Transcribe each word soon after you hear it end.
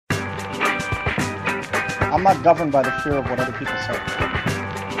I'm not governed by the fear of what other people say.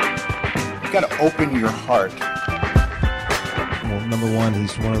 You got to open your heart. Well, number one,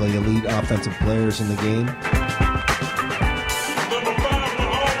 he's one of the elite offensive players in the game.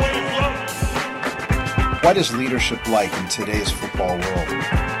 What is leadership like in today's football world?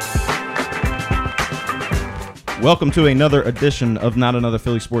 Welcome to another edition of Not Another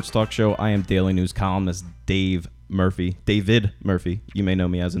Philly Sports Talk Show. I am Daily News columnist David Murphy. You may know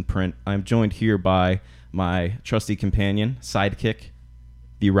me as in print. I'm joined here by my trusty companion, sidekick,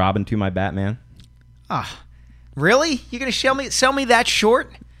 the Robin to my Batman. Really? You're going to sell me that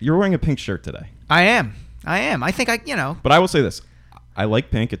short? You're wearing a pink shirt today. I am. I think But I will say this. I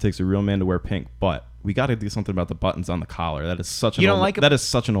like pink. It takes a real man to wear pink, but we got to do something about the buttons on the collar. That is such an that is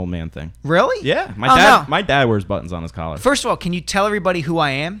such an old man thing. Really? Yeah. My dad wears buttons on his collar. First of all, can you tell everybody who I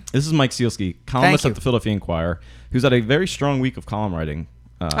am? This is Mike Sealski, columnist at the Philadelphia Inquirer, who's had a very strong week of column writing.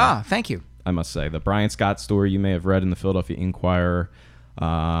 Thank you. I must say. The Brian Scott story you may have read in the Philadelphia Inquirer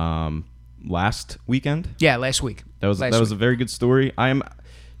last weekend. Yeah, last week. That was a very good story. I'm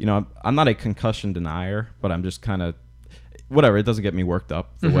not a concussion denier, but I'm just kind of whatever. It doesn't get me worked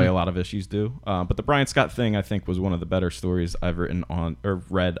up the way a lot of issues do. But the Brian Scott thing, I think, was one of the better stories I've written on or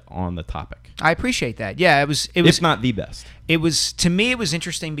read on the topic. I appreciate that. Yeah, it was. If not the best. It was, to me, it was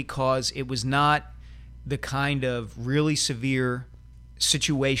interesting because it was not the kind of really severe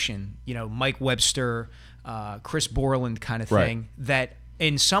situation, Mike Webster, Chris Borland kind of thing, that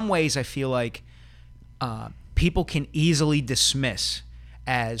in some ways I feel like people can easily dismiss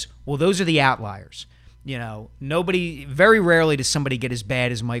as, well, those are the outliers. Very rarely does somebody get as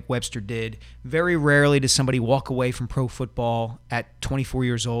bad as Mike Webster did. Very rarely does somebody walk away from pro football at 24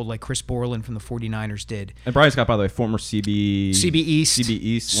 years old like Chris Borland from the 49ers did. And Brian Scott, by the way, former CB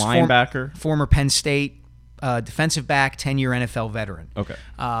East linebacker. Former Penn State defensive back, 10-year NFL veteran. Okay.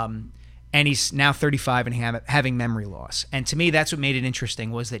 And he's now 35 and having memory loss. And to me, that's what made it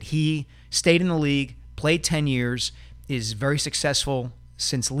interesting, was that he stayed in the league, played 10 years, is very successful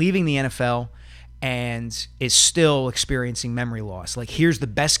since leaving the NFL, and is still experiencing memory loss. Like, here's the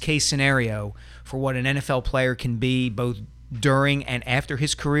best case scenario for what an NFL player can be both during and after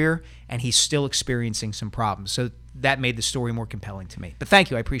his career, and he's still experiencing some problems. So that made the story more compelling to me. But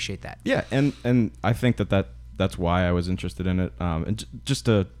thank you, I appreciate that. Yeah, and I think that's why I was interested in it. And just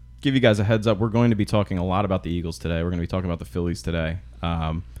to give you guys a heads up, we're going to be talking a lot about the Eagles today. We're going to be talking about the Phillies today.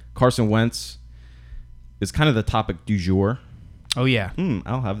 Carson Wentz is kind of the topic du jour. Oh, yeah.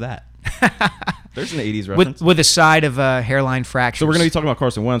 I'll have that. There's an 80s reference. With a side of hairline fractures. So we're going to be talking about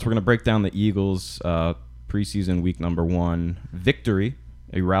Carson Wentz. We're going to break down the Eagles' preseason week number 1 victory,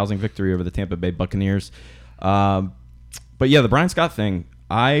 a rousing victory over the Tampa Bay Buccaneers. But yeah, the Brian Scott thing,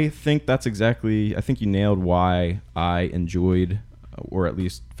 I think you nailed why I enjoyed or at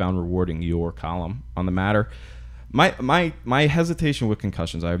least found rewarding your column on the matter. My hesitation with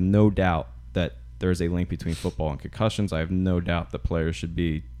concussions, I have no doubt that there is a link between football and concussions. I have no doubt that players should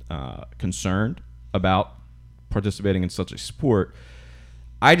be concerned about participating in such a sport.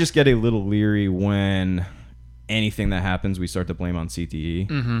 I just get a little leery when anything that happens we start to blame on CTE.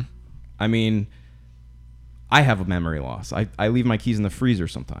 Mm-hmm. I mean, I have a memory loss. I leave my keys in the freezer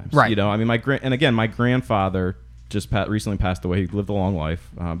sometimes. Right. My grandfather just recently passed away. He lived a long life.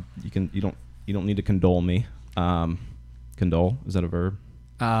 You don't need to condole me. Condole, is that a verb?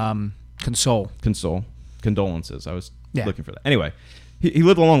 Console. Condolences. I was looking for that. Anyway, he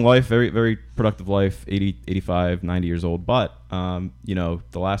lived a long life, very, very productive life, 80, 85, 90 years old. But, the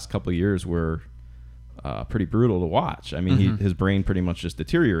last couple of years were pretty brutal to watch. I mean, his brain pretty much just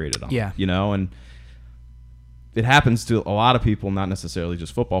deteriorated on him, and it happens to a lot of people, not necessarily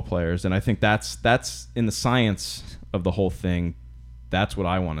just football players. And I think that's in the science of the whole thing. That's what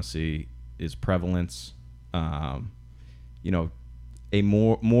I want to see is prevalence, a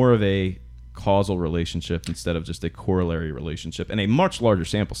more of a causal relationship instead of just a corollary relationship, and a much larger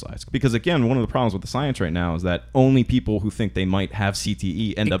sample size. Because again, one of the problems with the science right now is that only people who think they might have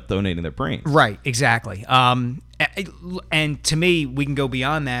CTE end up donating their brains. Right, exactly. And to me, we can go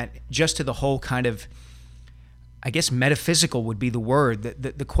beyond that, just to the whole kind of, I guess metaphysical would be the word,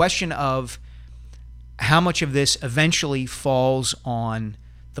 the question of how much of this eventually falls on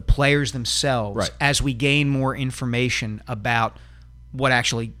the players themselves as we gain more information about what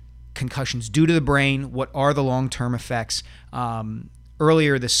actually concussions do to the brain, what are the long-term effects.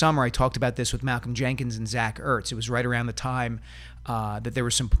 Earlier this summer, I talked about this with Malcolm Jenkins and Zach Ertz. It was right around the time that there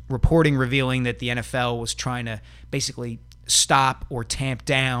was some reporting revealing that the NFL was trying to basically stop or tamp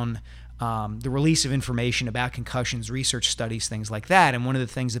down the release of information about concussions, research studies, things like that. And one of the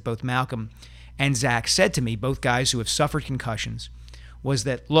things that both Malcolm and Zach said to me, both guys who have suffered concussions, was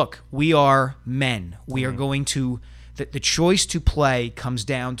that, look, we are men. We are going to, the choice to play comes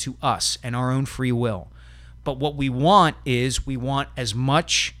down to us and our own free will. But what we want is we want as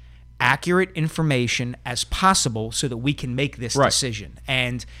much accurate information as possible so that we can make this decision.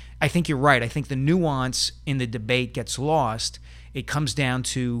 And I think you're right. I think the nuance in the debate gets lost. It comes down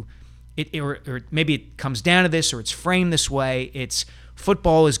to, or maybe it comes down to this, or it's framed this way. It's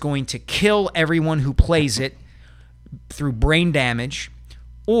football is going to kill everyone who plays it through brain damage,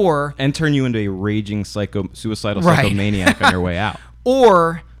 and turn you into a raging suicidal psychomaniac on your way out.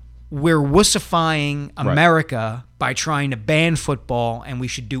 Or we're wussifying America by trying to ban football, and we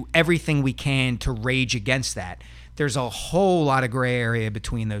should do everything we can to rage against that. There's a whole lot of gray area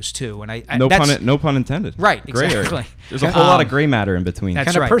between those two, and no pun intended. Right, gray exactly. Area. There's a whole lot of gray matter in between.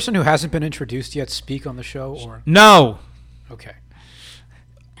 That's Can a person who hasn't been introduced yet speak on the show? Or no? Okay.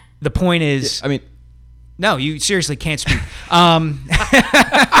 The point is, no, you seriously can't speak. And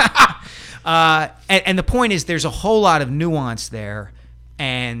the point is, there's a whole lot of nuance there.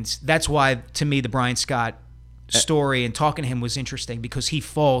 And that's why, to me, the Brian Scott story and talking to him was interesting, because he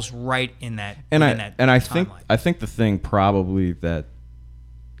falls right in that. I think the thing probably that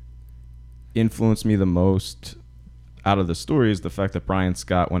influenced me the most out of the story is the fact that Brian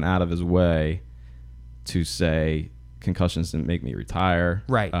Scott went out of his way to say concussions didn't make me retire.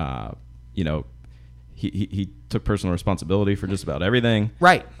 Right. He took personal responsibility for just about everything.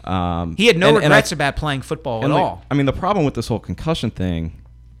 Right. He had no regrets about playing football at all. I mean, the problem with this whole concussion thing,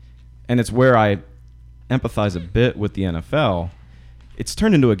 and it's where I empathize a bit with the NFL, it's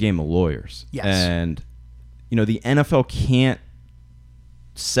turned into a game of lawyers. Yes. And, the NFL can't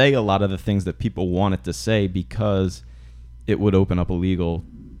say a lot of the things that people want it to say because it would open up a legal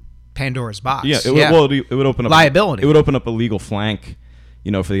Pandora's box. Yeah. It would open up liability. It would open up a legal flank,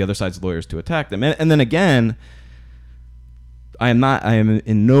 for the other side's lawyers to attack them. And then again, I am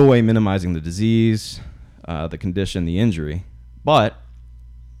in no way minimizing the disease, the condition, the injury, but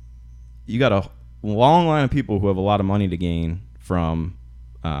you got a long line of people who have a lot of money to gain from,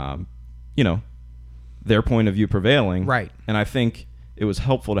 their point of view prevailing. Right. And I think it was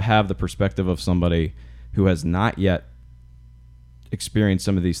helpful to have the perspective of somebody who has not yet experienced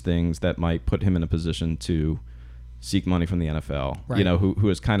some of these things that might put him in a position to seek money from the NFL, right. Who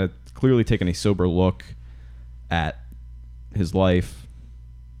has kind of clearly taken a sober look at his life,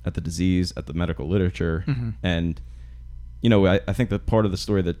 at the disease, at the medical literature. Mm-hmm. And, I think that part of the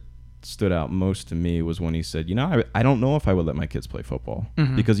story that stood out most to me was when he said, I don't know if I would let my kids play football,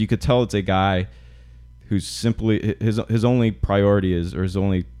 mm-hmm. because you could tell it's a guy who's simply his only priority is, or his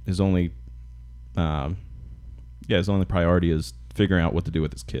only priority is figuring out what to do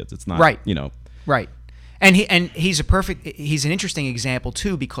with his kids. It's not, right. Right. And he's an interesting example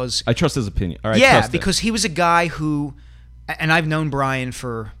too, because I trust his opinion. Or because he was a guy who, and I've known Brian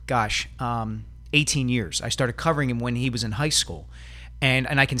for 18 years. I started covering him when he was in high school,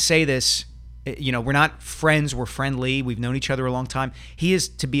 and I can say this, we're not friends, we're friendly. We've known each other a long time. He is,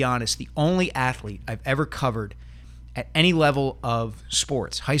 to be honest, the only athlete I've ever covered at any level of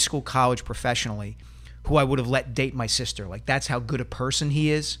sports, high school, college, professionally, who I would have let date my sister. Like, that's how good a person he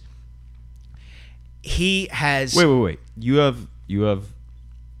is. He has. Wait. You have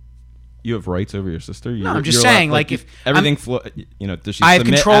rights over your sister? No, I'm just saying, if everything does she? I have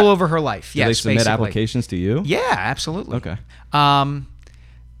control over her life. Yes, do they submit basically. applications to you? Yeah, absolutely. Okay.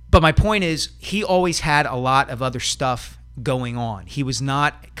 But my point is, he always had a lot of other stuff going on. He was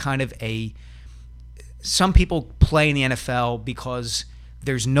not kind of some people play in the NFL because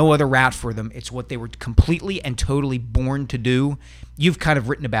there's no other route for them. It's what they were completely and totally born to do. You've kind of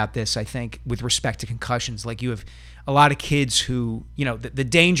written about this, I think, with respect to concussions. Like, you have a lot of kids who, the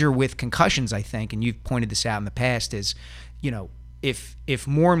danger with concussions, I think, and you've pointed this out in the past, is, if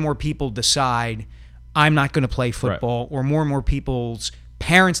more and more people decide, I'm not going to play football, right. or more people's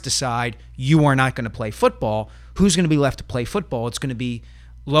parents decide, you are not going to play football, who's going to be left to play football? It's going to be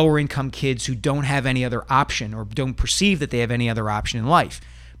lower income kids who don't have any other option, or don't perceive that they have any other option in life.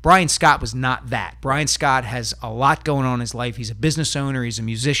 Brian Scott was not that. Brian Scott has a lot going on in his life. He's a business owner. He's a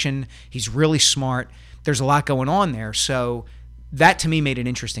musician. He's really smart. There's a lot going on there. So that, to me, made it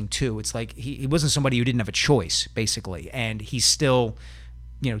interesting too. It's like he wasn't somebody who didn't have a choice, basically. And he's still,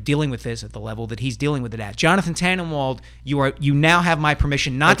 dealing with this at the level that he's dealing with it at. Jonathan Tannenwald, you now have my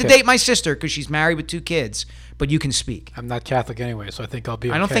permission not to date my sister because she's married with 2 kids, but you can speak. I'm not Catholic anyway, so I think I'll be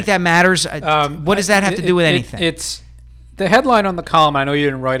okay. I don't think that matters. What does that have to do with anything? It's the headline on the column. I know you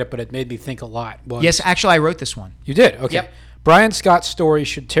didn't write it, but it made me think a lot. Yes, actually, I wrote this one. You did? Okay. Yep. Brian Scott's story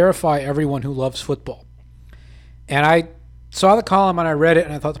should terrify everyone who loves football. And I saw the column and I read it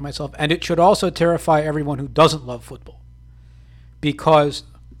and I thought to myself, and it should also terrify everyone who doesn't love football. because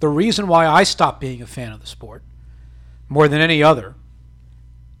the reason why I stopped being a fan of the sport, more than any other,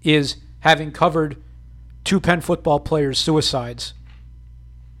 is having covered 2 Penn football players' suicides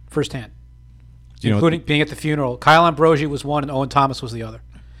firsthand, including being at the funeral. Kyle Ambrosi was one and Owen Thomas was the other.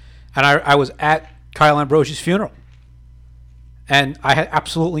 And I was at Kyle Ambrosi's funeral. And I had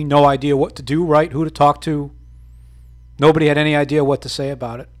absolutely no idea what to do, right, who to talk to. Nobody had any idea what to say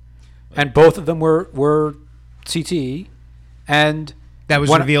about it. And both of them were CTE. And that was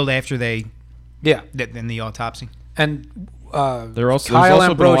revealed after they in the autopsy. And there's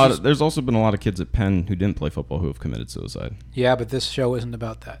also been a lot of kids at Penn who didn't play football who have committed suicide. Yeah, but this show isn't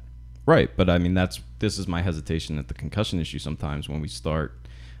about that. Right, but I mean this is my hesitation at the concussion issue sometimes when we start.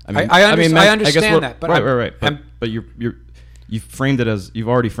 I understand that, but right. But you've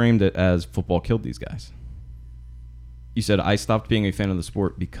already framed it as football killed these guys. You said I stopped being a fan of the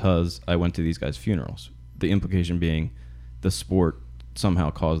sport because I went to these guys' funerals. The implication being the sport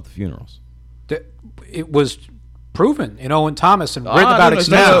somehow caused the funerals. It was proven in Owen Thomas and written about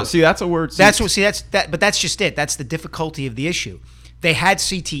extensively. No, see, that's a word. But that's just it. That's the difficulty of the issue. They had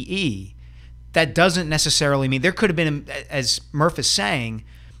CTE. That doesn't necessarily mean there could have been, as Murph is saying,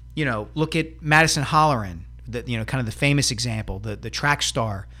 look at Madison Holleran, kind of the famous example, the track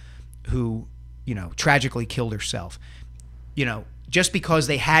star who, tragically killed herself. Just because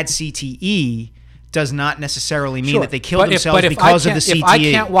they had CTE does not necessally mean that they killed themselves because of the CTE. If I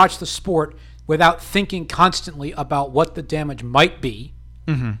can't watch the sport without thinking constantly about what the damage might be,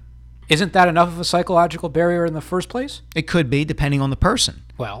 isn't that enough of a psychological barrier in the first place? It could be, depending on the person.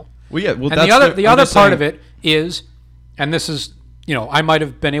 Well, and the other part of it is, and this is, I might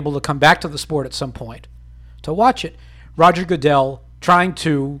have been able to come back to the sport at some point to watch it. Roger Goodell trying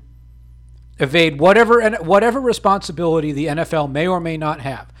to evade whatever responsibility the NFL may or may not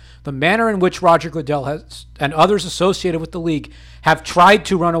have. The manner in which Roger Goodell has and others associated with the league have tried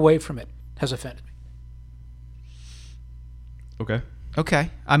to run away from it has offended me.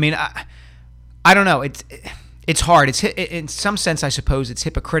 Okay. I mean, I don't know. It's hard. In some sense, I suppose it's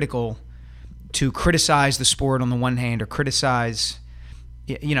hypocritical to criticize the sport on the one hand or criticize,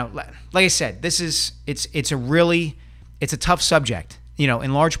 like I said, it's a tough subject,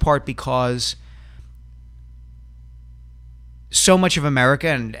 in large part because so much of America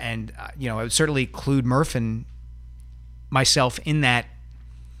and I would certainly include Murph and myself in that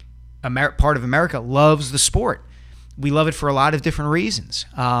part of America loves the sport. We love it for a lot of different reasons.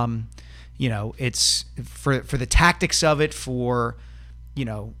 It's for the tactics of it, for,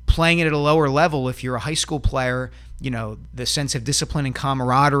 playing it at a lower level. If you're a high school player, the sense of discipline and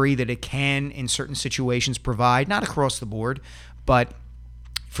camaraderie that it can in certain situations provide, not across the board, but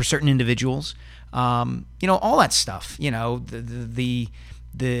for certain individuals, all that stuff, the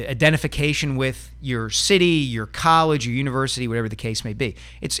identification with your city, your college, your university, whatever the case may be.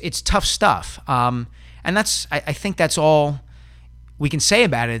 It's tough stuff. And I think that's all we can say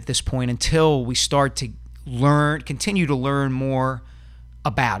about it at this point until we start to continue to learn more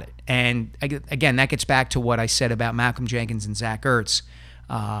about it. And again, that gets back to what I said about Malcolm Jenkins and Zach Ertz.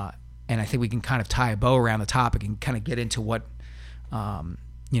 And I think we can kind of tie a bow around the topic and kind of get into what,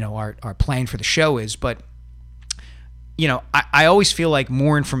 our plan for the show is. But, I always feel like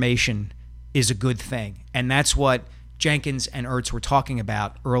more information is a good thing. And that's what Jenkins and Ertz were talking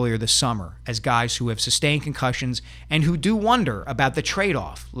about earlier this summer as guys who have sustained concussions and who do wonder about the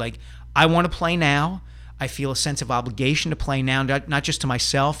trade-off. Like, I want to play now. I feel a sense of obligation to play now, not just to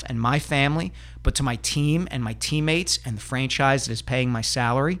myself and my family, but to my team and my teammates and the franchise that is paying my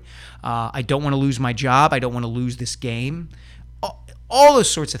salary. I don't want to lose my job. I don't want to lose this game. All those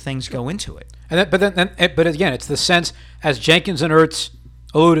sorts of things go into it. But again, it's the sense, as Jenkins and Ertz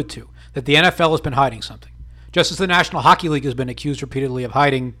alluded to, that the NFL has been hiding something. Just as the National Hockey League has been accused repeatedly of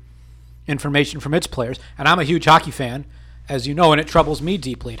hiding information from its players. And I'm a huge hockey fan, as you know, and it troubles me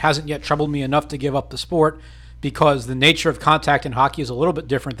deeply. It hasn't yet troubled me enough to give up the sport because the nature of contact in hockey is a little bit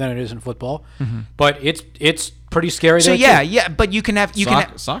different than it is in football. Mm-hmm. But it's pretty scary. So but you can have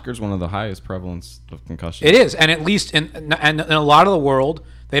soccer's one of the highest prevalence of concussions. It is, and at least in a lot of the world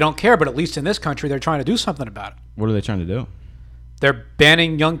they don't care. But at least in this country, they're trying to do something about it. What are they trying to do? They're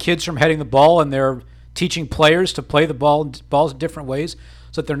banning young kids from heading the ball, and they're teaching players to play the balls in different ways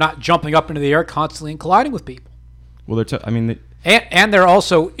so that they're not jumping up into the air constantly and colliding with people. Well, and they're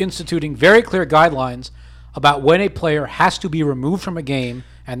also instituting very clear guidelines about when a player has to be removed from a game,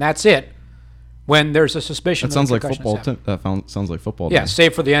 and that's it, when there's a suspicion that sounds like football. That sounds like football. Yeah,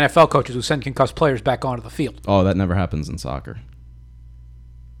 save for the NFL coaches who send concussed players back onto the field. Oh, that never happens in soccer.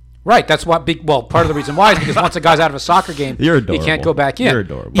 Right, that's what. Part of the reason why is because once a guy's out of a soccer game, he can't go back in. You're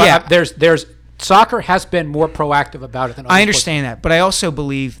adorable. But there's Soccer has been more proactive about it than other I understand that, but I also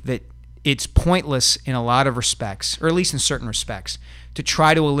believe that it's pointless in a lot of respects, or at least in certain respects, to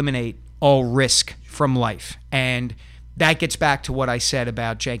try to eliminate all risk from life. And that gets back to what I said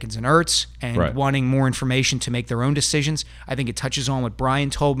about Jenkins and Ertz and Right. wanting more information to make their own decisions. I think it touches on what Brian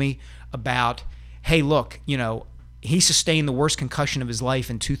told me about, hey, look, he sustained the worst concussion of his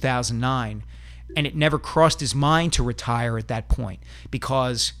life in 2009, and it never crossed his mind to retire at that point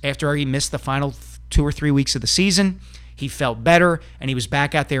because after he missed the final 2 or 3 weeks of the season, he felt better, and he was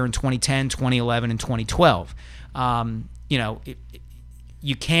back out there in 2010, 2011, and 2012.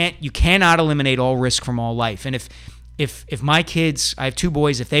 You cannot eliminate all risk from all life. And if my kids, I have 2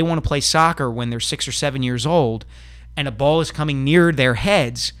 boys, if they want to play soccer when they're 6 or 7 years old, and a ball is coming near their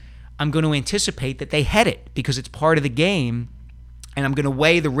heads, I'm going to anticipate that they head it because it's part of the game, and I'm going to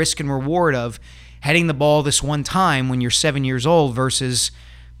weigh the risk and reward of heading the ball this one time when you're 7 years old versus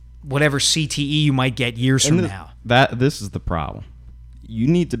whatever CTE you might get years from now. This is the problem. You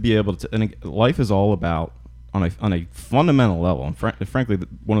need to be able to, and life is all about on a fundamental level. And frankly,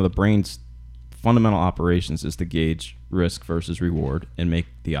 one of the brain's fundamental operations is to gauge risk versus reward and make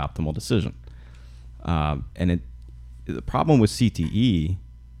the optimal decision. The problem with CTE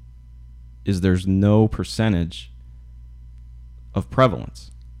is there's no percentage of prevalence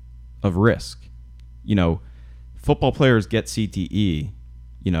of risk. Football players get CTE.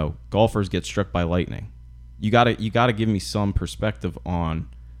 Golfers get struck by lightning. You gotta give me some perspective on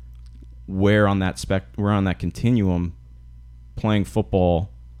where on that continuum playing football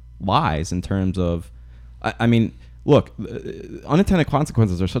lies in terms of, I mean, look, unintended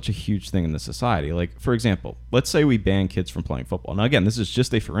consequences are such a huge thing in this society. Like, for example, let's say we ban kids from playing football. Now, again, this is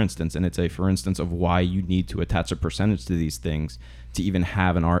just a for instance, and it's a for instance of why you need to attach a percentage to these things to even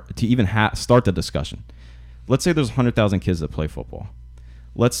start the discussion. Let's say there's 100,000 kids that play football.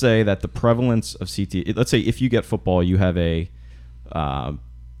 Let's say that the prevalence of CTE, let's say if you get football, you have a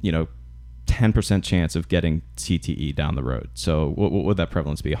 10% chance of getting CTE down the road. So what would that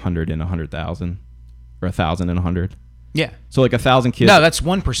prevalence be? 100 in 100,000 or 1,000 in 100? Yeah. So like 1,000 kids. No, that's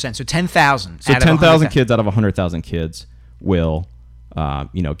 1%. So 10,000. So 10,000 kids out of 100,000 kids will,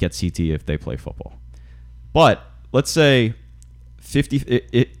 get CTE if they play football. But let's say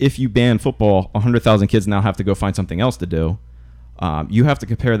if you ban football, 100,000 kids now have to go find something else to do. You have to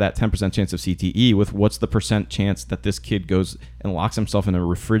compare that 10% chance of CTE with what's the percent chance that this kid goes and locks himself in a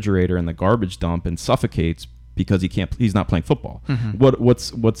refrigerator in the garbage dump and suffocates because he's not playing football. Mm-hmm.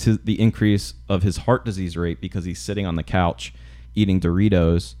 What's the increase of his heart disease rate because he's sitting on the couch eating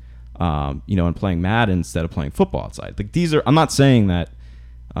Doritos, and playing Madden instead of playing football outside. Like I'm not saying that.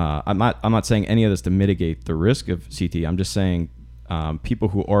 I'm not saying any of this to mitigate the risk of CTE. I'm just saying people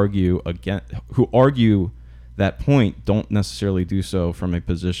who argue that point don't necessarily do so from a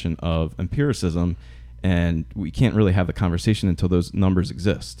position of empiricism, and we can't really have the conversation until those numbers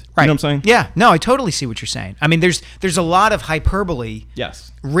exist. Right. You know what I'm saying? Yeah. No, I totally see what you're saying. I mean, there's a lot of hyperbole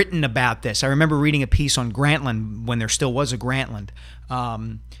written about this. I remember reading a piece on Grantland when there still was a Grantland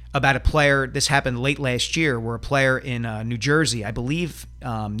about a player. This happened late last year where a player in New Jersey, I believe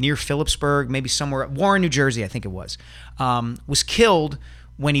near Phillipsburg, maybe somewhere, Warren, New Jersey, I think it was killed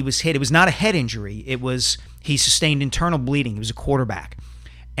when he was hit. It was not a head injury. He sustained internal bleeding. He was a quarterback,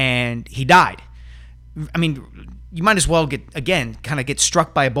 and he died. I mean, you might as well get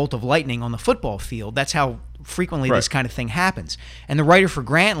struck by a bolt of lightning on the football field. That's how frequently this kind of thing happens. And the writer for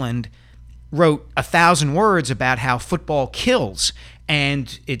Grantland wrote 1,000 words about how football kills,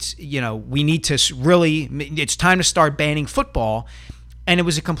 and it's it's time to start banning football. And it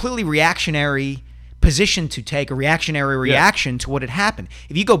was a completely reactionary position to take, a reactionary reaction to what had happened.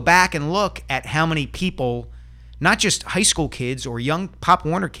 If you go back and look at how many people, not just high school kids or young Pop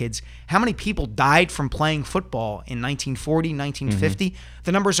Warner kids, how many people died from playing football in 1940, 1950,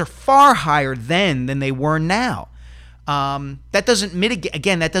 the numbers are far higher then than they were now. That doesn't mitigate,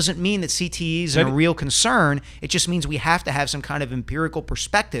 again, that doesn't mean that CTE is a real concern. It just means we have to have some kind of empirical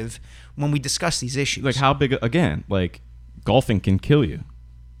perspective when we discuss these issues. Like how big, again, like golfing can kill you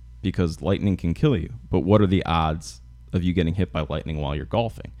because lightning can kill you. But what are the odds of you getting hit by lightning while you're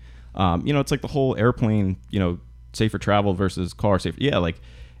golfing? It's like the whole airplane, safer travel versus car safer. Yeah, like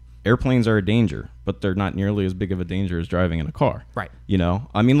airplanes are a danger, but they're not nearly as big of a danger as driving in a car. Right.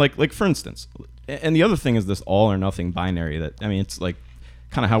 I mean, like for instance, and the other thing is this all or nothing binary it's like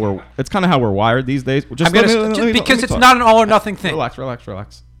kind of how we're wired these days. Just because it's not an all or nothing thing. Relax. Let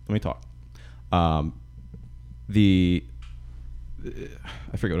me talk. I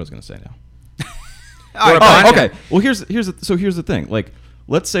forget what I was going to say now. Okay. Well, here's the thing. Like,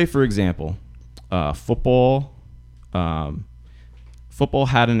 let's say for example, football football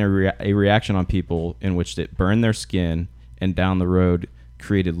had a reaction on people in which it burned their skin and down the road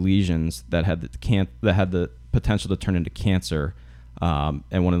created lesions that had the potential to turn into cancer, and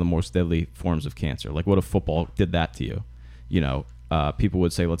one of the most deadly forms of cancer. Like, what if football did that to you? You know, people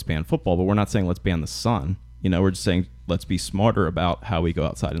would say, let's ban football, but we're not saying let's ban the sun. You know, we're just saying let's be smarter about how we go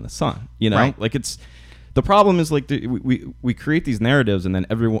outside in the sun. You know, Right. like the problem is like we create these narratives, and then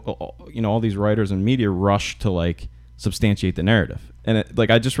everyone, you know, all these writers and media rush to like substantiate the narrative. And like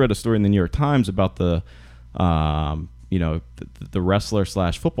I just read a story in the New York Times about the wrestler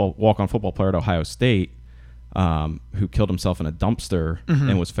 / football walk-on football player at Ohio State who killed himself in a dumpster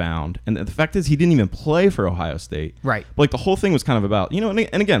and was found. And the fact is, he didn't even play for Ohio State. Right. But, like, the whole thing was kind of about, you know,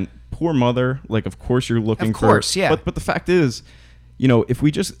 and again, poor mother. Like, of course you're looking for. Of course, yeah. But the fact is, you know, if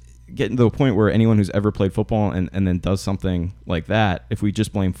we just get to the point where anyone who's ever played football and then does something like that, if we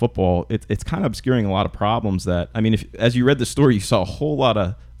just blame football, it's kind of obscuring a lot of problems that, I mean, if as you read the story, you saw a whole lot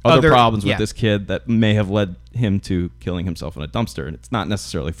of other problems with this kid that may have led him to killing himself in a dumpster. And it's not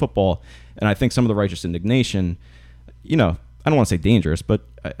necessarily football. And I think some of the righteous indignation, you know, I don't want to say dangerous, but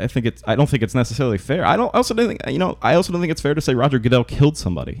I don't think it's necessarily fair. I also don't think it's fair to say Roger Goodell killed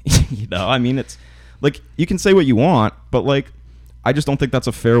somebody. You know, I mean, it's like, you can say what you want, but like, I just don't think that's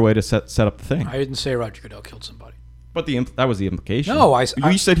a fair way to set up the thing. I didn't say Roger Goodell killed somebody. But that was the implication. No,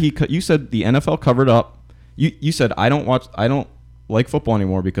 you said the NFL covered up. You said I don't like football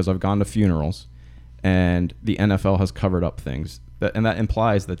anymore because I've gone to funerals, and the NFL has covered up things. And that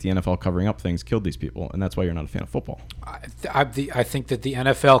implies that the NFL covering up things killed these people, and that's why you're not a fan of football. I think that the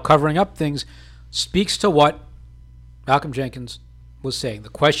NFL covering up things speaks to what Malcolm Jenkins was saying. The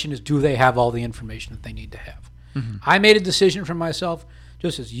question is, do they have all the information that they need to have? Mm-hmm. I made a decision for myself,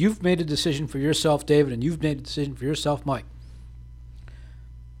 just as you've made a decision for yourself, David, and you've made a decision for yourself, Mike.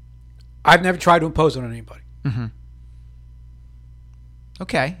 I've never tried to impose it on anybody. Mm-hmm.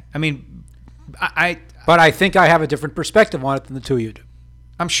 Okay. I mean, But I think I have a different perspective on it than the two of you do.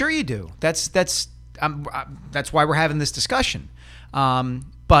 I'm sure you do. That's why we're having this discussion.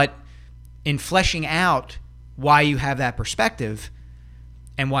 But in fleshing out why you have that perspective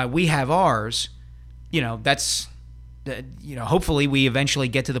and why we have ours, you know, hopefully we eventually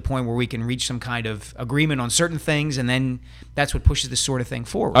get to the point where we can reach some kind of agreement on certain things, and then that's what pushes this sort of thing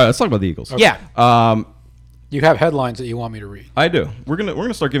forward. All right, let's talk about the Eagles. Okay. Yeah. You have headlines that you want me to read. I do. We're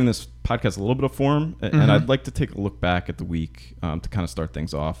gonna start giving this podcast a little bit of form, and I'd like to take a look back at the week to kind of start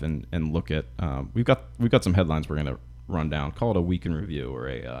things off and look at. We've got some headlines we're gonna run down. Call it a week in review,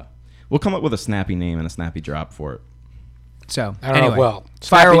 or we'll come up with a snappy name and a snappy drop for it. So I don't know. Well,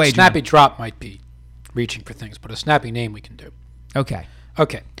 fire away. Snappy drop might be reaching for things, but a snappy name we can do. Okay.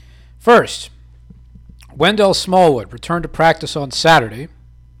 First, Wendell Smallwood returned to practice on Saturday.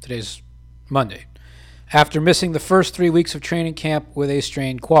 Today's Monday. After missing the first 3 weeks of training camp with a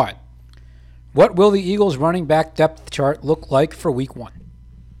strained quad. What will the Eagles' running back depth chart look like for week 1?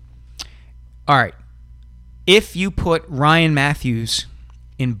 All right. If you put Ryan Matthews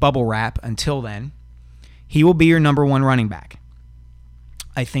in bubble wrap until then, he will be your number 1 running back.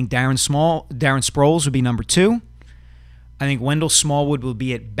 I think Darren Sproles would be number 2. I think Wendell Smallwood will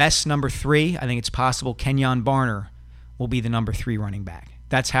be at best number 3. I think it's possible Kenyon Barner will be the number 3 running back.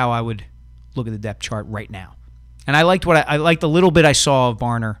 That's how I would look at the depth chart right now. And I liked I liked the little bit I saw of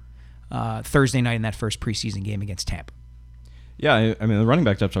Barner Thursday night in that first preseason game against Tampa. Yeah, I mean, the running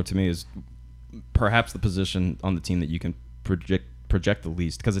back depth chart to me is perhaps the position on the team that you can project the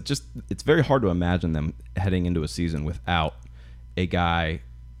least, because it's very hard to imagine them heading into a season without a guy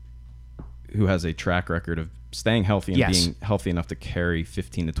who has a track record of staying healthy and being healthy enough to carry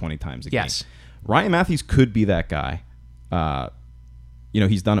 15 to 20 times a game. Yes. Ryan Matthews could be that guy. You know,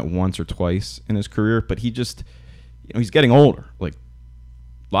 he's done it once or twice in his career, but he just, you know, he's getting older. Like,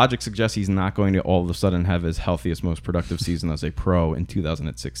 logic suggests he's not going to all of a sudden have his healthiest, most productive season as a pro in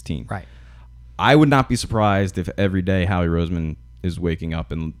 2016. Right. I would not be surprised if every day Howie Roseman is waking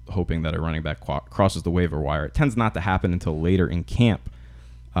up and hoping that a running back crosses the waiver wire. It tends not to happen until later in camp.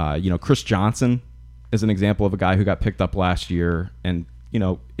 You know, Chris Johnson is an example of a guy who got picked up last year, and, you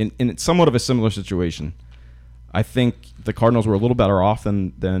know, in somewhat of a similar situation. I think the Cardinals were a little better off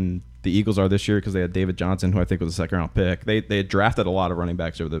than the Eagles are this year because they had David Johnson, who I think was a second-round pick. They had drafted a lot of running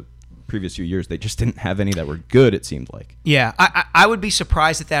backs over the previous few years. They just didn't have any that were good, it seemed like. Yeah, I would be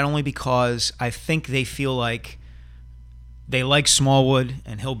surprised at that only because I think they feel like they like Smallwood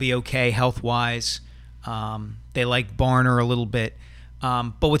and he'll be okay health-wise. They like Barner a little bit.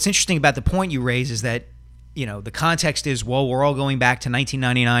 But what's interesting about the point you raise is that, you know, the context is, well, we're all going back to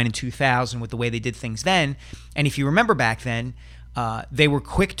 1999 and 2000 with the way they did things then. And if you remember back then, they were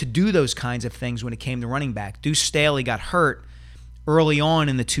quick to do those kinds of things when it came to running back. Deuce Staley got hurt early on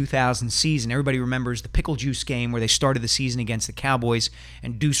in the 2000 season. Everybody remembers the pickle juice game where they started the season against the Cowboys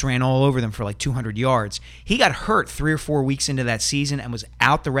and Deuce ran all over them for like 200 yards. He got hurt 3 or 4 weeks into that season and was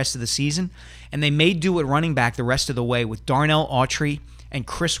out the rest of the season, and they made do at running back the rest of the way with Darnell Autry and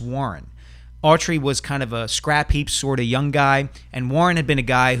Chris Warren. Autry was kind of a scrap heap sort of young guy, and Warren had been a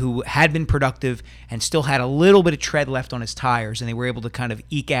guy who had been productive and still had a little bit of tread left on his tires, and they were able to kind of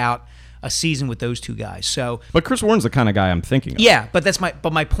eke out a season with those two guys. So, But Chris Warren's the kind of guy I'm thinking of. yeah, but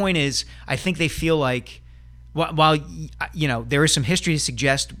my point is, I think they feel like while there is some history to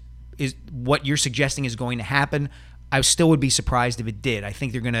suggest is what you're suggesting is going to happen, I still would be surprised if it did. I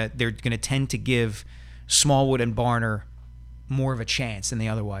think they're gonna tend to give Smallwood and Barner more of a chance than they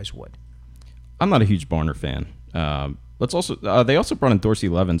otherwise would. I'm not a huge Barner fan. They also brought in Dorsey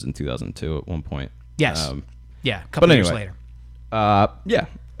Levens in 2002 at one point. Yes. A couple but years anyway, later. Yeah.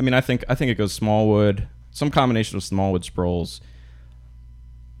 I mean, I think it goes Smallwood, some combination of Smallwood, Sproles,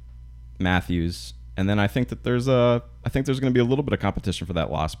 Matthews, and then I think that there's going to be a little bit of competition for that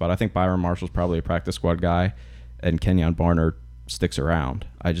last spot. I think Byron Marshall's probably a practice squad guy, and Kenyon Barner sticks around.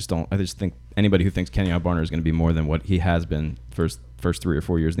 I just think anybody who thinks Kenyon Barner is going to be more than what he has been first 3 or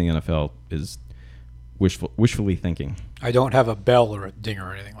 4 years in the NFL is wishfully thinking. I don't have a bell or a dinger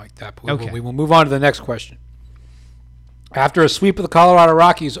or anything like that, but Okay. we will move on to the next question. After a sweep of the Colorado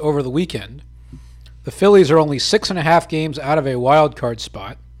Rockies over the weekend, the Phillies are only 6.5 games out of a wild card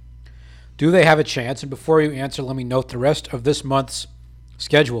spot. Do they have a chance? And before you answer, let me note the rest of this month's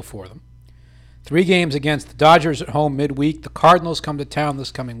schedule for them. 3 games against the Dodgers at home midweek. The Cardinals come to town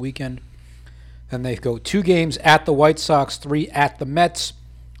this coming weekend. Then they go 2 games at the White Sox, 3 at the Mets,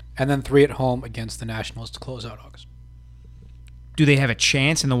 and then 3 at home against the Nationals to close out August. Do they have a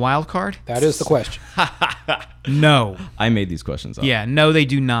chance in the wild card? That is the question. No. I made these questions up. Yeah, no, they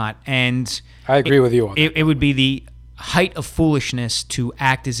do not. And I agree with you on that. it would be the height of foolishness to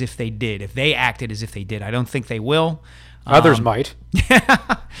act as if they did. If they acted as if they did, I don't think they will. Others might.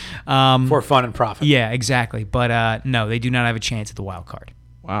 For fun and profit. Yeah, exactly. But no, they do not have a chance at the wild card.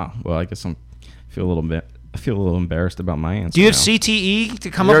 Wow. Well, I guess I feel a little embarrassed about my answer. Do you have now. CTE to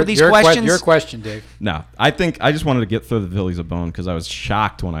come up with these questions? Your question, Dave. No, I think I just wanted to throw the Phillies a bone because I was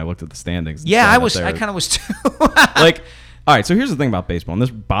shocked when I looked at the standings. and Yeah, saw I that was. they I were- kind of was too. like, all right. So here's the thing about baseball, and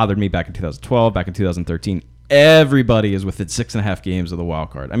this bothered me back in 2012, back in 2013. Everybody is within 6.5 games of the wild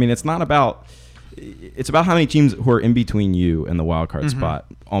card. I mean, it's not about. It's about how many teams who are in between you and the wild card spot,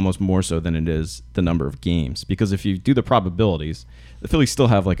 almost more so than it is the number of games. Because if you do the probabilities, the Phillies still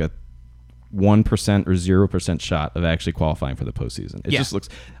have like a 1% or 0% shot of actually qualifying for the postseason. It just looks.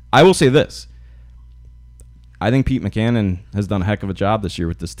 I will say this. I think Pete Mackanin has done a heck of a job this year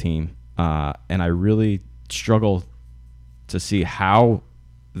with this team, and I really struggle to see how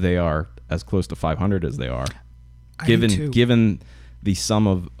they are as close to 500 as they are, given the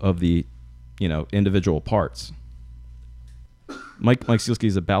sum of the individual parts. Mike Sealski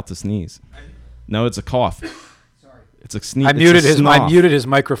is about to sneeze. No, it's a cough. It's a sneeze. I muted his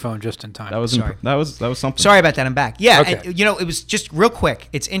microphone just in time. That was something. Sorry about that. I'm back. Yeah, Okay. and, it was just real quick.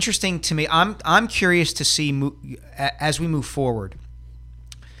 It's interesting to me. I'm curious to see as we move forward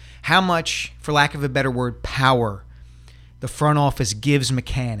how much, for lack of a better word, power the front office gives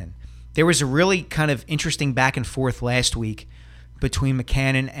Mackanin. There was a really kind of interesting back and forth last week between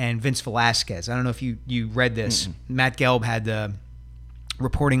Mackanin and Vince Velasquez. I don't know if you read this. Matt Gelb had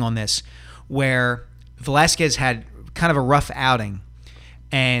reporting on this, where Velasquez had kind of a rough outing,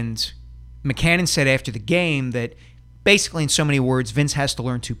 and Mackanin said after the game that basically, in so many words, Vince has to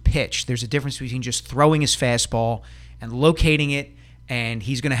learn to pitch. There's a difference between just throwing his fastball and locating it, and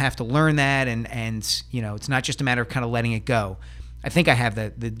he's going to have to learn that, and it's not just a matter of kind of letting it go. I think I have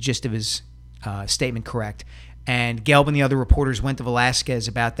the gist of his statement correct. And Gelb and the other reporters went to Velasquez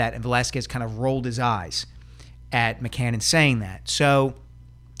about that, and Velasquez kind of rolled his eyes at Mackanin saying that. So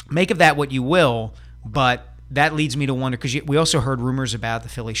make of that what you will, but that leads me to wonder, because we also heard rumors about the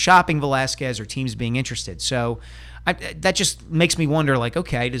Phillies shopping Velasquez or teams being interested. So that just makes me wonder, like,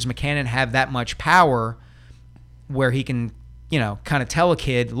 okay, does Mackanin have that much power where he can, kind of tell a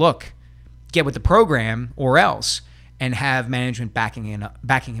kid, look, get with the program or else, and have management backing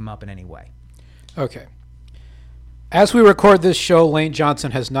him up in any way? Okay. As we record this show, Lane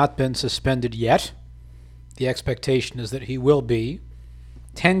Johnson has not been suspended yet. The expectation is that he will be.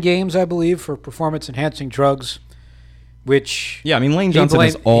 10 games, I believe, for performance-enhancing drugs, which... Yeah, I mean, Lane Johnson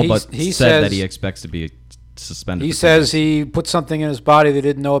has all but said that he expects to be suspended. He says he put something in his body they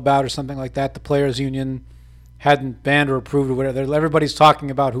didn't know about or something like that. The Players Union hadn't banned or approved or whatever. Everybody's talking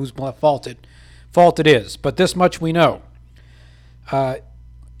about whose fault it is. But this much we know.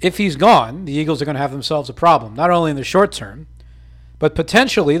 If he's gone, the Eagles are going to have themselves a problem, not only in the short term, But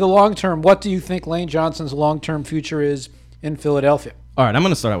potentially, the long term, what do you think Lane Johnson's long-term future is in Philadelphia? All right, I'm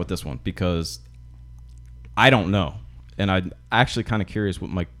going to start out with this one because I don't know. And I'm actually kind of curious what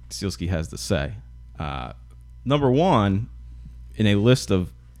Mike Sealski has to say. Number one, in a list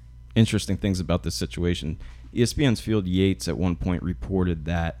of interesting things about this situation, ESPN's Field Yates at one point reported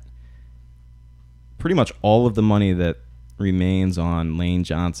that pretty much all of the money that remains on Lane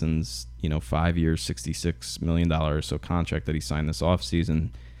Johnson's 5 years, $66 million or so contract that he signed this offseason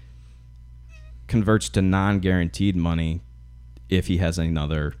converts to non-guaranteed money if he has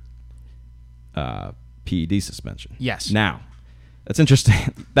another PED suspension. Yes. Now, that's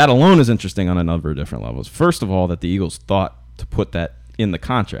interesting. That alone is interesting on a number of different levels. First of all, that the Eagles thought to put that in the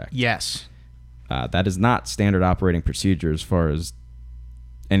contract. Yes. That is not standard operating procedure as far as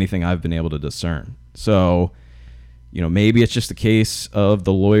anything I've been able to discern. So, maybe it's just a case of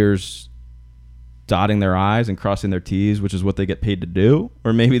the lawyers dotting their I's and crossing their T's, which is what they get paid to do.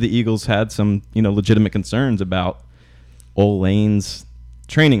 Or maybe the Eagles had some, legitimate concerns about old Lane's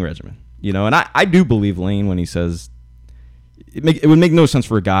training regimen. And I do believe Lane when he says it would make no sense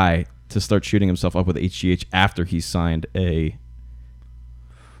for a guy to start shooting himself up with HGH after he's signed a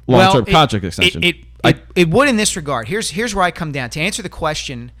long-term contract extension. It would in this regard. Here's where I come down. To answer the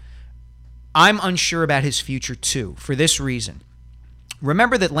question, I'm unsure about his future too, for this reason.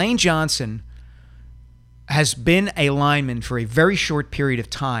 Remember that Lane Johnson has been a lineman for a very short period of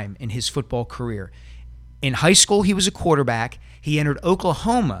time in his football career. In high school, he was a quarterback. He entered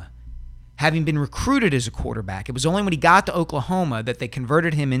Oklahoma having been recruited as a quarterback. It was only when he got to Oklahoma that they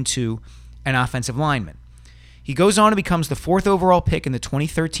converted him into an offensive lineman. He goes on and becomes the 4th overall pick in the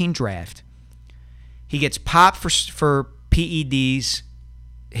 2013 draft. He gets popped for PEDs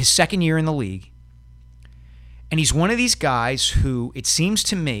his second year in the league. And he's one of these guys who, it seems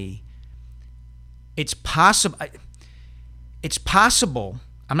to me, it's possible,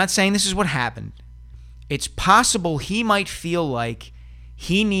 I'm not saying this is what happened, it's possible he might feel like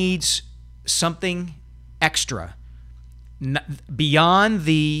he needs something extra beyond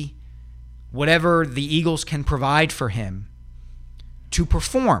the whatever the Eagles can provide for him to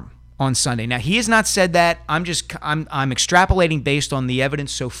perform on Sunday. Now, he has not said that. I'm extrapolating based on the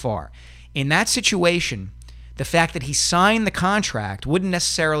evidence so far. In that situation, the fact that he signed the contract wouldn't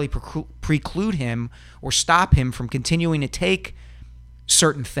necessarily preclude him or stop him from continuing to take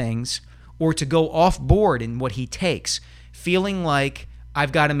certain things or to go off board in what he takes, feeling like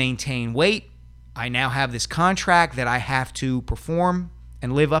I've got to maintain weight. I now have this contract that I have to perform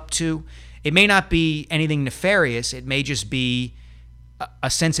and live up to. It may not be anything nefarious. It may just be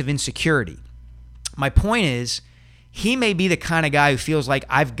a sense of insecurity. My point is, he may be the kind of guy who feels like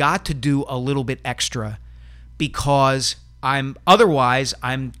I've got to do a little bit extra because otherwise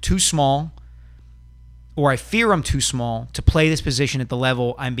I'm too small, or I fear I'm too small to play this position at the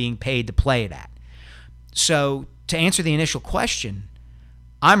level I'm being paid to play it at. So to answer the initial question,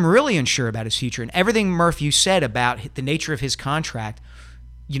 I'm really unsure about his future, and everything, Murph, you said about the nature of his contract,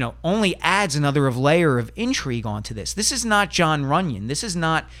 only adds another layer of intrigue onto this. This is not John Runyon. This is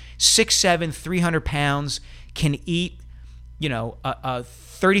not 6'7", 300 pounds, can eat, a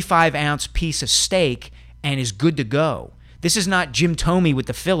 35-ounce piece of steak and is good to go. This is not Jim Thome with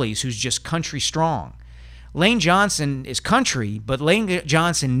the Phillies, who's just country strong. Lane Johnson is country, but Lane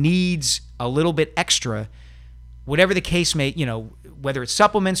Johnson needs a little bit extra, whatever the case may, whether it's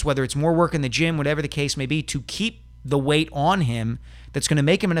supplements, whether it's more work in the gym, whatever the case may be, to keep the weight on him that's going to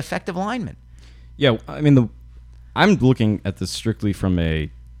make him an effective lineman. Yeah, I mean, I'm looking at this strictly from a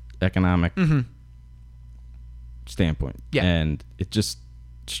economic standpoint. Yeah. And it just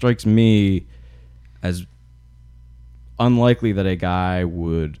strikes me as unlikely that a guy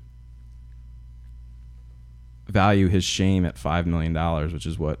would value his shame at $5 million, which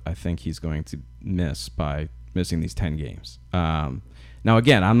is what I think he's going to miss by missing these 10 games. Now,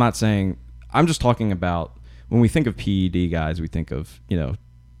 again, I'm not saying – I'm just talking about when we think of PED guys, we think of,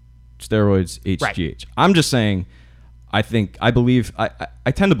 steroids, HGH. Right. I'm just saying I tend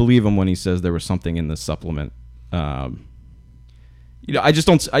to believe him when he says there was something in the supplement. I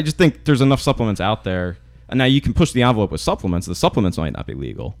just think there's enough supplements out there. And now you can push the envelope with supplements. The supplements might not be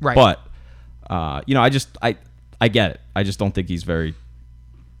legal. Right. But, I get it. I just don't think he's very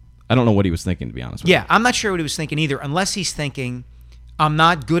 – I don't know what he was thinking, to be honest with you. Yeah, I'm not sure what he was thinking either, unless he's thinking, I'm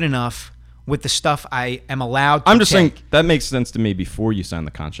not good enough with the stuff I am allowed to I'm just take. saying that makes sense to me before you sign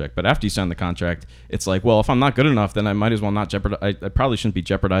the contract. But after you sign the contract, it's like, well, if I'm not good enough, then I might as well not jeopardize. I probably shouldn't be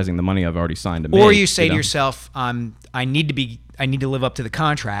jeopardizing the money I've already signed to make. Or you say to yourself, I need to live up to the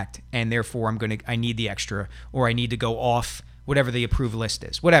contract, and therefore I need the extra, or I need to go off whatever the approved list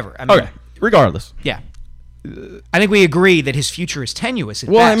is. Whatever. Okay. Regardless. Yeah. I think we agree that his future is tenuous.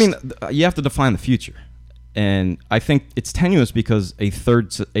 Well, I mean, you have to define the future, and I think it's tenuous because a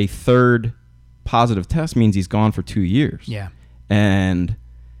third positive test means he's gone for 2 years. Yeah. And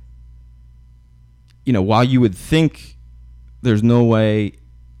while you would think there's no way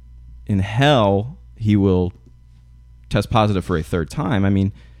in hell he will test positive for a third time, I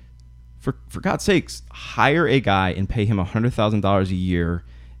mean, for God's sakes, hire a guy and pay him $100,000 a year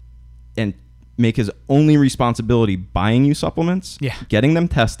and make his only responsibility buying you supplements, getting them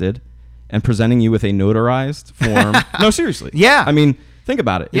tested, and presenting you with a notarized form. No, seriously. Yeah. I mean, think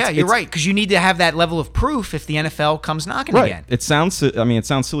about it. You're right, because you need to have that level of proof if the NFL comes knocking again. It sounds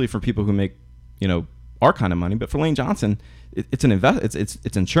silly for people who make, our kind of money, but for Lane Johnson, it's an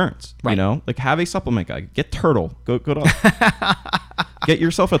it's insurance. Right. Like, have a supplement guy. Get Turtle. Go to get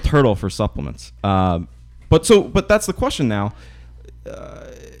yourself a Turtle for supplements. But that's the question now.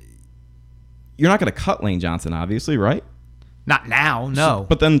 You're not going to cut Lane Johnson, obviously, right? Not now, no.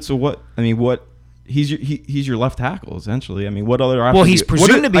 But then, so what? I mean, what? He's your left tackle, essentially. I mean, what other option? Well, he's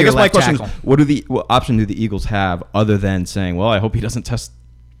presumed to be your left tackle. What option do the Eagles have other than saying, well, I hope he doesn't test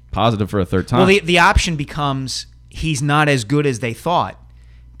positive for a third time? Well, the option becomes he's not as good as they thought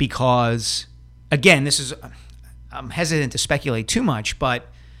because, again, I'm hesitant to speculate too much, but,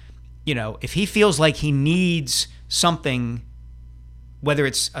 if he feels like he needs something, whether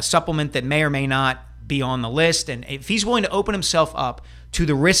it's a supplement that may or may not be on the list, and if he's willing to open himself up to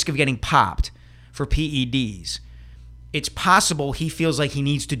the risk of getting popped for PEDs, it's possible he feels like he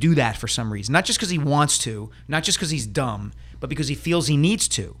needs to do that for some reason. Not just because he wants to, not just because he's dumb, but because he feels he needs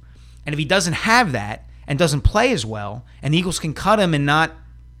to. And if he doesn't have that and doesn't play as well, and the Eagles can cut him and not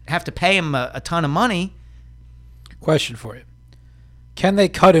have to pay him a ton of money. Question for you. Can they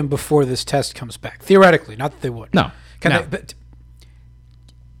cut him before this test comes back? Theoretically, not that they would. No. They, but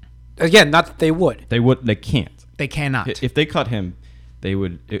again, not that they would. They can't. They cannot. If they cut him, it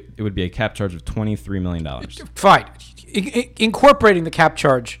would be a cap charge of $23 million. Fine. Incorporating the cap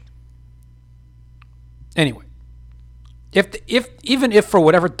charge. Anyway. Even if for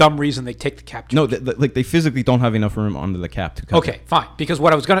whatever dumb reason they take the cap charge. No, they physically don't have enough room under the cap to cut. Okay, fine. Because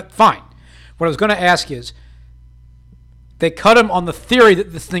what I was going to ask is, they cut him on the theory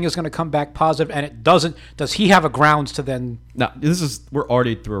that this thing is going to come back positive, and it doesn't. Does he have a grounds to then? No, we're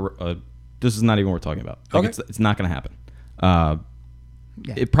already through. This is not even what we're talking about. Like, okay. It's not going to happen.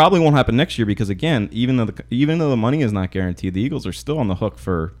 It probably won't happen next year because, again, even though the money is not guaranteed, the Eagles are still on the hook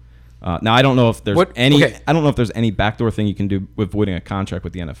for. Now, I don't know if there's I don't know if there's any backdoor thing you can do with avoiding a contract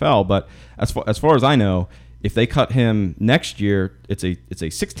with the NFL. But as far as I know, if they cut him next year, it's a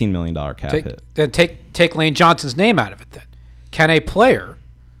 $16 million cap hit. Then take Lane Johnson's name out of it. Then can a player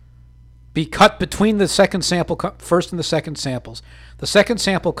be cut between the first and the second samples? The second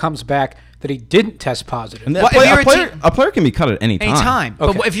sample comes back that he didn't test positive. And a player can be cut at any time. Anytime.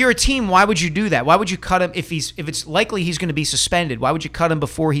 Okay. But if you're a team, why would you do that? Why would you cut him if it's likely he's going to be suspended? Why would you cut him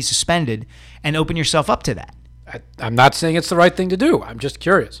before he's suspended and open yourself up to that? I'm not saying it's the right thing to do. I'm just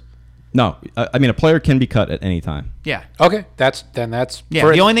curious. No, I mean, a player can be cut at any time. Yeah. Okay, that's yeah.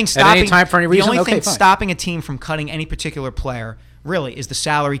 The only thing stopping at any time for any reason. The only thing fine. stopping a team from cutting any particular player really is the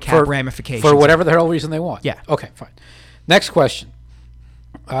salary cap ramifications for whatever the hell reason they want. Yeah. Okay, fine. Next question.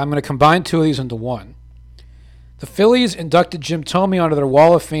 I'm going to combine two of these into one. The Phillies inducted Jim Thome onto their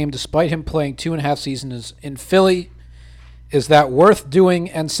Wall of Fame despite him playing 2.5 seasons in Philly. Is that worth doing?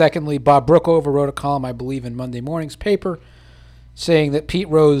 And secondly, Bob Brookover wrote a column, I believe, in Monday morning's paper saying that Pete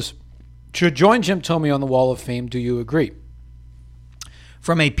Rose should join Jim Thome on the Wall of Fame. Do you agree?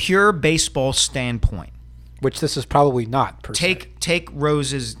 From a pure baseball standpoint, which this is probably not, per se. Take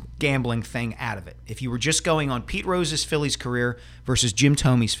Rose's gambling thing out of it. If you were just going on Pete Rose's Phillies career versus Jim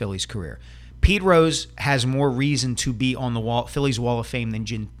Thome's Phillies career, Pete Rose has more reason to be on the Phillies Wall of Fame than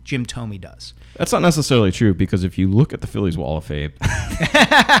Jim Thome does. That's not necessarily true because if you look at the Phillies Wall of Fame,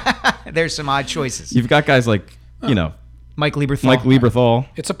 there's some odd choices. You've got guys like, Mike Lieberthal.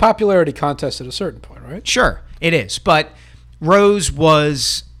 It's a popularity contest at a certain point, right? Sure, it is. But Rose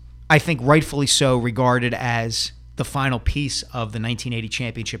was, I think rightfully so, regarded as the final piece of the 1980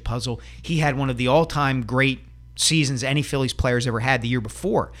 championship puzzle. He had one of the all-time great seasons any Phillies players ever had the year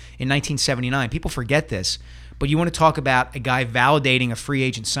before in 1979. People forget this, but you want to talk about a guy validating a free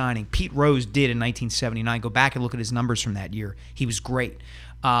agent signing. Pete Rose did in 1979. Go back and look at his numbers from that year. He was great.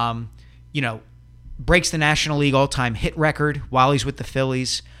 Breaks the National League all-time hit record while he's with the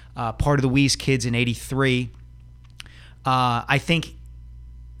Phillies, part of the Wheeze Kids in 83. I think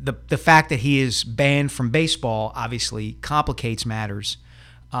the fact that he is banned from baseball obviously complicates matters.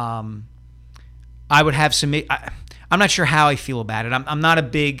 I would have some. I'm not sure how I feel about it. I'm not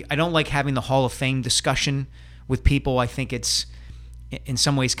I don't like having the Hall of Fame discussion with people. I think it's in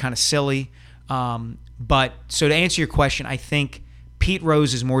some ways kind of silly. But so to answer your question, I think Pete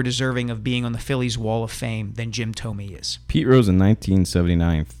Rose is more deserving of being on the Phillies Wall of Fame than Jim Thome is. Pete Rose in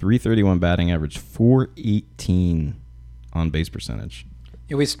 1979, 331 batting average, 418 on base percentage.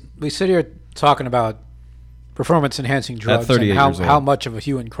 We sit here talking about performance-enhancing drugs 38 and years old. how much of a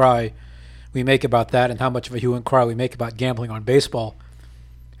hue and cry we make about that and how much of a hue and cry we make about gambling on baseball.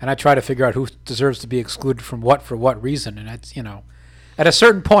 And I try to figure out who deserves to be excluded from what for what reason. And that's, at a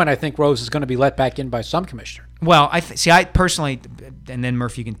certain point, I think Rose is going to be let back in by some commissioner. Well, I personally, and then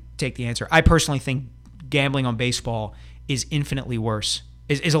Murphy, you can take the answer. I personally think gambling on baseball is infinitely worse.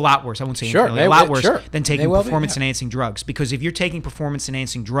 Is a lot worse. I won't say infinitely, a lot worse than taking performance-enhancing drugs. Because if you're taking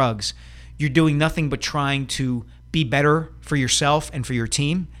performance-enhancing drugs, you're doing nothing but trying to be better for yourself and for your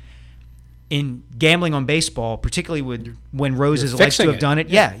team. In gambling on baseball, particularly when Rose is alleged to have done it,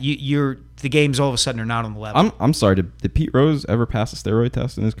 the games all of a sudden are not on the level. I'm sorry. Did Pete Rose ever pass a steroid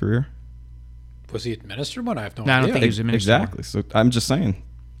test in his career? Was he administered one? I have no I idea. don't think he was administered one. Exactly. So I'm just saying.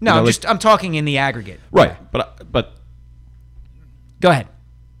 No, I'm talking in the aggregate. Right, but Go ahead.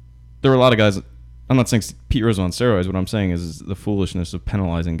 there were a lot of guys. I'm not saying Pete Rose was on steroids. What I'm saying is the foolishness of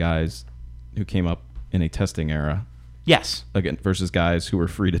penalizing guys who came up in a testing era. Yes. Again, versus guys who were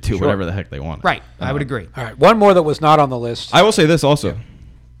free to do whatever the heck they wanted. Right. I would agree. All right, one more that was not on the list. I will say this also.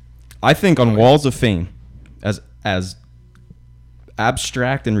 I think on Walls of Fame, as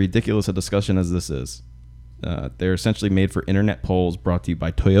abstract and ridiculous a discussion as this is, they're essentially made for internet polls brought to you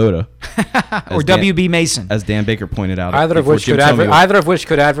by Toyota. Or WB Mason. As Dan Baker pointed out. Either of before which Jim could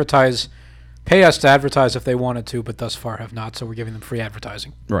Thome advertise, pay us to advertise if they wanted to, but thus far have not, so we're giving them free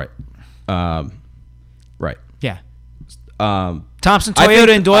advertising. Right. Right. Yeah. Um, Thompson I Toyota think-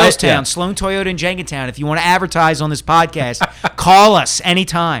 in Doylestown, yeah. Sloan Toyota in Jenkintown. If you want to advertise on this podcast, call us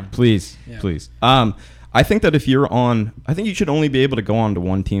anytime. Please. I think that if you're on, I think you should only be able to go on to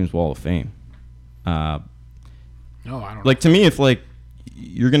one team's Wall of Fame. No, I don't Like, to me, if like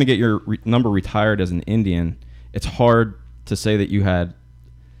you're going to get your number retired as an Indian, it's hard to say that you were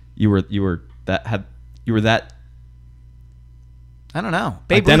that I don't know.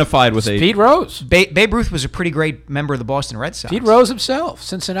 identified with Pete Rose. Babe Ruth was a pretty great member of the Boston Red Sox. Pete Rose himself,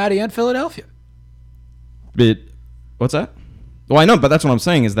 Cincinnati and Philadelphia. But what's that? Well, I know, but that's what I'm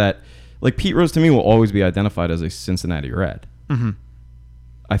saying is that like Pete Rose to me will always be identified as a Cincinnati Red. Mm-hmm.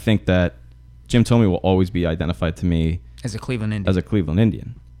 I think that Jim Thome will always be identified to me As a Cleveland Indian. as a Cleveland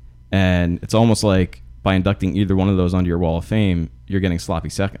Indian. And it's almost like by inducting either one of those onto your Wall of Fame, you're getting sloppy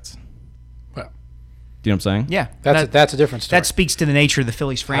seconds. Well, Do you know what I'm saying? Yeah. that's a different story. That speaks to the nature of the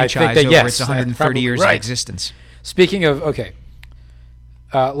Phillies franchise that, over yes, its 130 probably years right. of existence. Speaking of, okay.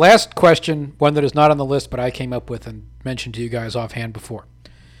 Last question, one that is not on the list, but I came up with and mentioned to you guys offhand before.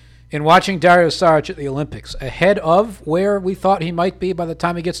 In watching Dario Saric at the Olympics, ahead of where we thought he might be by the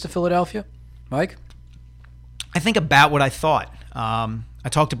time he gets to Philadelphia? Mike? I think about what I thought. I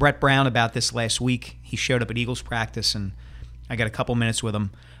talked to Brett Brown about this last week. He showed up at Eagles practice, and I got a couple minutes with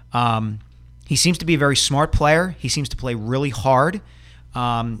him. He seems to be a very smart player. He seems to play really hard.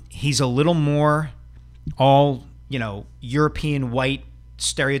 He's a little more European white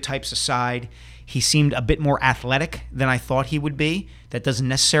stereotypes aside. He seemed a bit more athletic than I thought he would be. That doesn't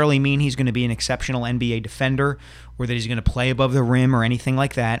necessarily mean he's going to be an exceptional NBA defender or that he's going to play above the rim or anything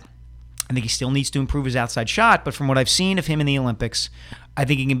like that. I think he still needs to improve his outside shot, but from what I've seen of him in the Olympics, I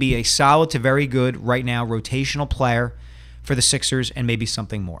think he can be a solid to very good, right now, rotational player for the Sixers and maybe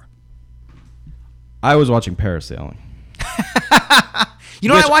something more. I was watching parasailing. You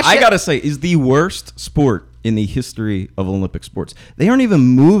know what I watched? I gotta say, is the worst sport in the history of Olympic sports. They aren't even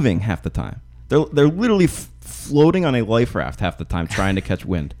moving half the time. They're literally floating on a life raft half the time, trying to catch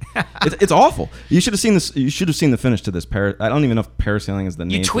wind. It's awful. You should have seen this. You should have seen the finish to this. I don't even know if parasailing is the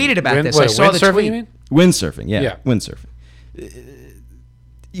name. You tweeted about Wind- this. what, I saw the windsurfing, tweet. you mean? Windsurfing. Yeah. Yeah. Windsurfing.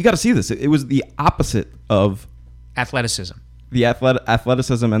 You got to see this. It was the opposite of Athleticism. the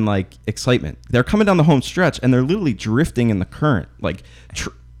athleticism and like excitement. They're coming down the home stretch and they're literally drifting in the current, like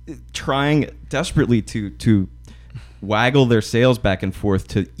trying desperately to waggle their sails back and forth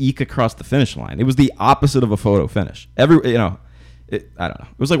to eke across the finish line. It was the opposite of a photo finish. I don't know. It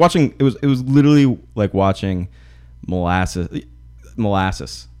was like watching. It was literally like watching molasses,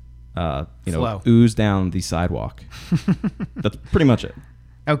 Flow. ooze down the sidewalk. That's pretty much it.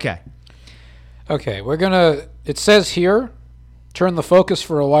 Okay. Okay, we're going to, it says here, turn the focus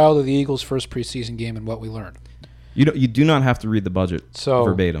for a while to the Eagles' first preseason game and what we learned. You do not have to read the budget So-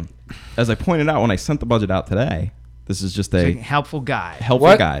 verbatim. As I pointed out when I sent the budget out today, this is just Like a a helpful guy.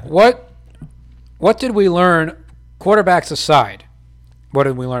 helpful guide. What did we learn quarterbacks aside, what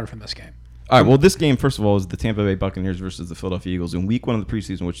did we learn from this game? All right, well, this game, first of all, is the Tampa Bay Buccaneers versus the Philadelphia Eagles in week 1 of the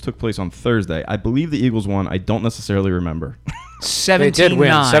preseason, which took place on Thursday. I believe the Eagles won. I don't necessarily remember. 17-9. They did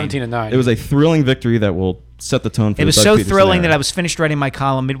win 17-9. It was a thrilling victory that will set the tone for It the was Doug so Peterson thrilling era. that I was finished writing my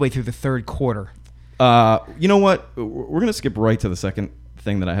column midway through the third quarter. You know what? We're going to skip right to the second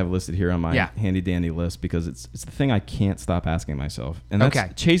thing that I have listed here on my handy-dandy list because it's the thing I can't stop asking myself. And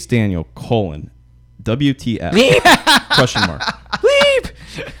that's Chase Daniel, WTF, question mark.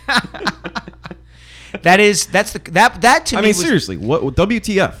 That to me. I mean, was, seriously, what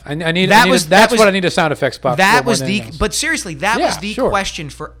WTF? That's what I need a sound effects spot. That for was more than anything else. but seriously, that was the sure. question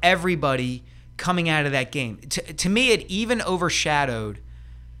for everybody coming out of that game. To me, it even overshadowed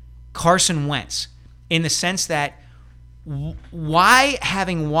Carson Wentz in the sense that why,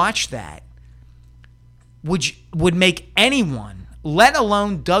 having watched that, would make anyone, let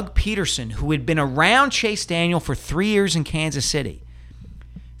alone Doug Peterson, who had been around Chase Daniel for 3 years in Kansas City,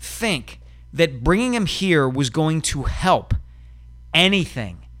 think that bringing him here was going to help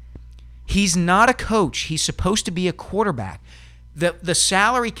anything. He's not a coach. He's supposed to be a quarterback. The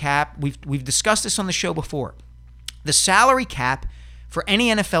salary cap, we've discussed this on the show before. The salary cap for any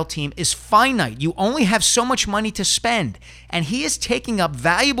NFL team is finite. You only have so much money to spend, and he is taking up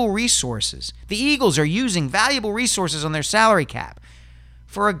valuable resources. The Eagles are using valuable resources on their salary cap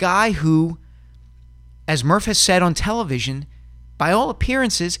for a guy who, as Murph has said on television, by all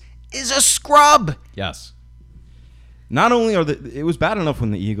appearances, is a scrub. Yes. Not only it was bad enough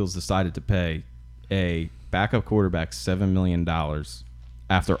when the Eagles decided to pay a backup quarterback $7 million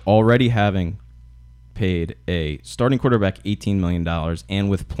after already having paid a starting quarterback $18 million and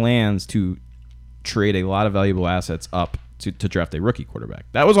with plans to trade a lot of valuable assets up to draft a rookie quarterback.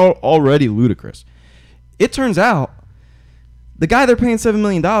 That was already ludicrous. It turns out the guy they're paying $7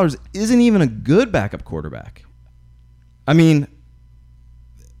 million isn't even a good backup quarterback. I mean,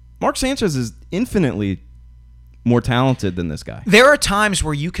 Mark Sanchez is infinitely more talented than this guy. There are times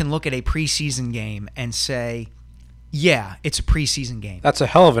where you can look at a preseason game and say, yeah, it's a preseason game. That's a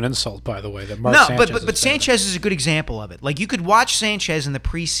hell of an insult, by the way. That Mark Sanchez but Sanchez is a good example of it. Like, you could watch Sanchez in the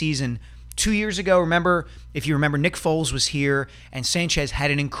preseason 2 years ago. If you remember, Nick Foles was here, and Sanchez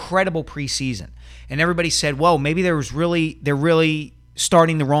had an incredible preseason. And everybody said, well, maybe they're really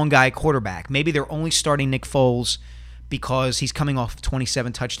starting the wrong guy at quarterback. Maybe they're only starting Nick Foles because he's coming off of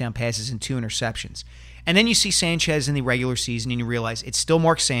 27 touchdown passes and 2 interceptions. And then you see Sanchez in the regular season, and you realize it's still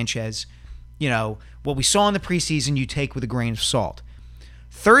Mark Sanchez. You know, what we saw in the preseason, you take with a grain of salt.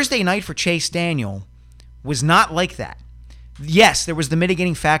 Thursday night for Chase Daniel was not like that. Yes, there was the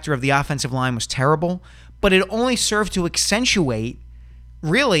mitigating factor of the offensive line was terrible, but it only served to accentuate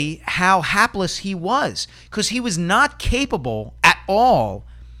really how hapless he was, because he was not capable at all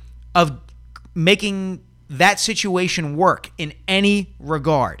of making that situation work in any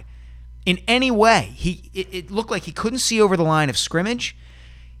regard, in any way. It looked like he couldn't see over the line of scrimmage.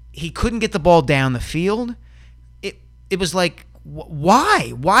 He couldn't get the ball down the field. It was like,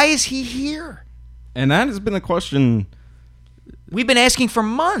 why? Why is he here? And that has been a question we've been asking for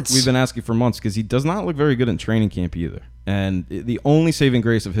months. Because he does not look very good in training camp either. And the only saving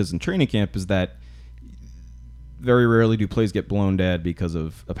grace of his in training camp is that very rarely do plays get blown dead because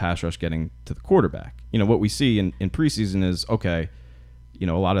of a pass rush getting to the quarterback. You know, what we see in preseason is, okay, you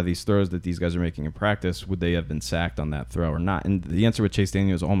know, a lot of these throws that these guys are making in practice, would they have been sacked on that throw or not? And the answer with Chase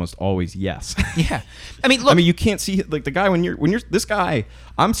Daniel is almost always yes. Yeah. I mean, look. You can't see, like, the guy when you're this guy,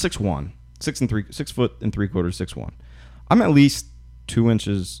 I'm 6'1", 6 foot and 3/4, 6'1". I'm at least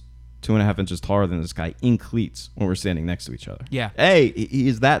 2.5 inches taller than this guy in cleats when we're standing next to each other. Yeah. He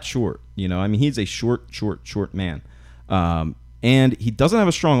is that short. You know, I mean, he's a short man. And he doesn't have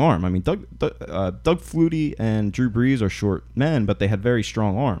a strong arm. I mean, Doug Flutie and Drew Brees are short men, but they had very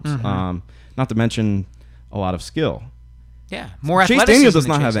strong arms. Mm-hmm. Not to mention a lot of skill. Yeah, more Chase athleticism. Daniel does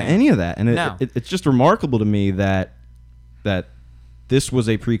not than have Chase any of that, and No. it's just remarkable to me that this was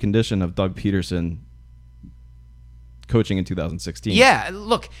a precondition of Doug Peterson coaching in 2016. Yeah,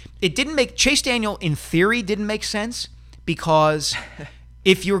 look, it didn't make Chase Daniel in theory didn't make sense, because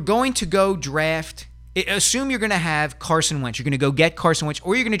if you're going to go draft, assume you're going to have Carson Wentz, you're going to go get Carson Wentz,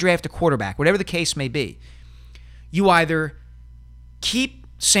 or you're going to draft a quarterback, whatever the case may be. You either keep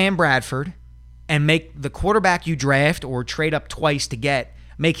Sam Bradford and make the quarterback you draft or trade up twice to get,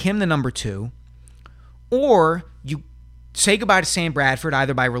 make him the number 2, or you say goodbye to Sam Bradford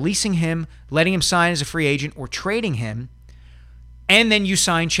either by releasing him, letting him sign as a free agent, or trading him, and then you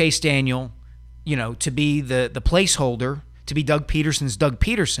sign Chase Daniel, you know, to be the placeholder, to be Doug Peterson's Doug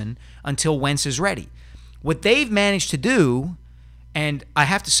Peterson until Wentz is ready. What they've managed to do, and I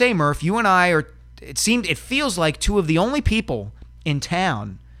have to say, Murph, you and I it feels like two of the only people in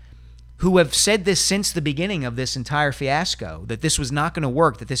town who have said this since the beginning of this entire fiasco, that this was not going to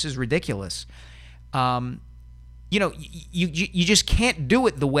work, that this is ridiculous. You just can't do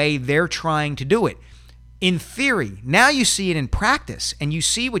it the way they're trying to do it. In theory, now you see it in practice, and you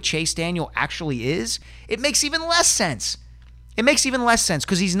see what Chase Daniel actually is. It makes even less sense. It makes even less sense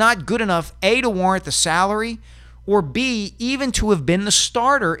because he's not good enough, A, to warrant the salary, or B, even to have been the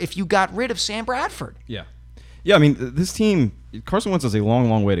starter if you got rid of Sam Bradford. Yeah. Yeah, I mean, this team, Carson Wentz has a long,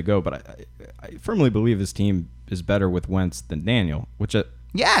 long way to go, but I firmly believe this team is better with Wentz than Daniel, which at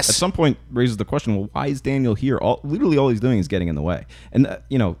some point raises the question, well, why is Daniel here? Literally all he's doing is getting in the way. And,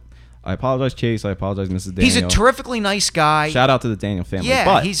 I apologize, Chase. I apologize, Mrs. Daniel. He's a terrifically nice guy. Shout out to the Daniel family.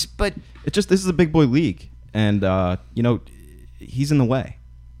 Yeah, but this is a big boy league, and, he's in the way.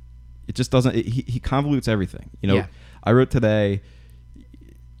 It just doesn't. He convolutes everything. I wrote today.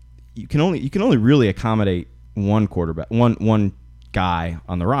 You can only really accommodate one quarterback, one guy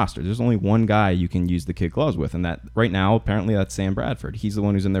on the roster. There's only one guy you can use the kid gloves with, and that right now apparently that's Sam Bradford. He's the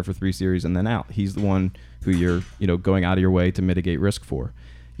one who's in there for 3 series and then out. He's the one who you're going out of your way to mitigate risk for.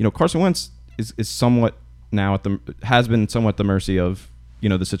 Carson Wentz is somewhat now has been somewhat the mercy of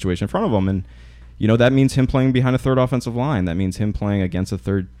the situation in front of him, and that means him playing behind a third offensive line. That means him playing against a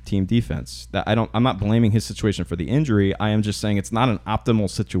third team defense. I'm not blaming his situation for the injury. I am just saying it's not an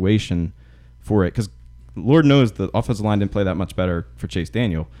optimal situation for it, because Lord knows the offensive line didn't play that much better for Chase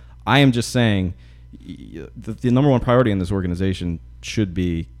Daniel. I am just saying the number one priority in this organization should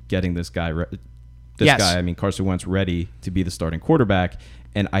be getting this guy, Carson Wentz, ready to be the starting quarterback.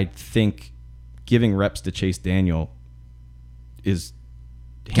 And I think giving reps to Chase Daniel is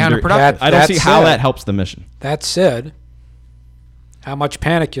counterproductive. I don't see how that helps the mission. That said, how much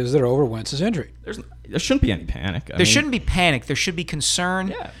panic is there over Wentz's injury? There shouldn't be any panic. There shouldn't be panic. There should be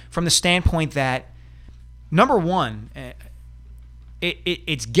concern from the standpoint that, number one,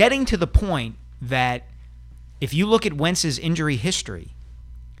 it's getting to the point that if you look at Wentz's injury history,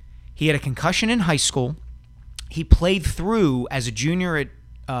 he had a concussion in high school. He played through, as a junior at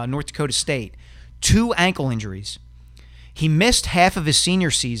North Dakota State, 2 ankle injuries. He missed half of his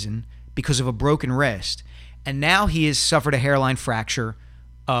senior season because of a broken wrist, and now he has suffered a hairline fracture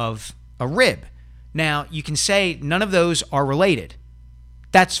of a rib. Now, you can say none of those are related.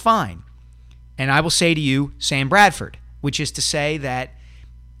 That's fine. And I will say to you, Sam Bradford, which is to say that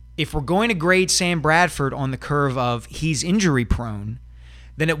if we're going to grade Sam Bradford on the curve of he's injury prone,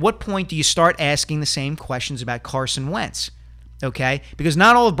 then at what point do you start asking the same questions about Carson Wentz? Okay? Because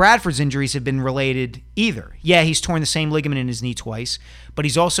not all of Bradford's injuries have been related either. Yeah, he's torn the same ligament in his knee twice, but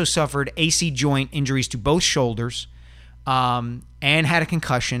he's also suffered AC joint injuries to both shoulders, and had a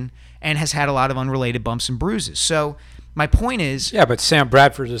concussion, and has had a lot of unrelated bumps and bruises. So my point is... Yeah, but Sam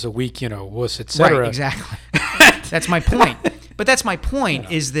Bradford is a weak, wuss, et cetera. Right, exactly. That's my point. But that's my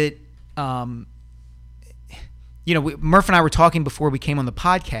point, is that... Murph and I were talking before we came on the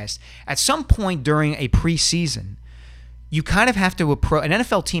podcast. At some point during a preseason, you kind of have to approach, an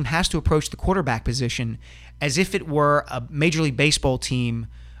NFL team has to approach the quarterback position as if it were a Major League Baseball team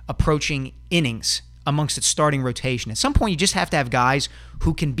approaching innings amongst its starting rotation. At some point, you just have to have guys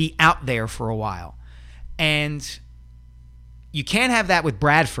who can be out there for a while. And you can't have that with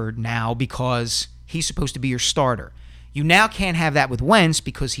Bradford now because he's supposed to be your starter. You now can't have that with Wentz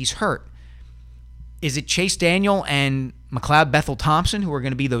because he's hurt. Is it Chase Daniel and McLeod Bethel-Thompson who are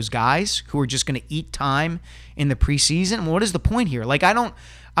going to be those guys who are just going to eat time in the preseason? What is the point here? I'm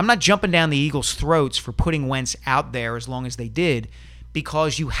not jumping down the Eagles' throats for putting Wentz out there as long as they did,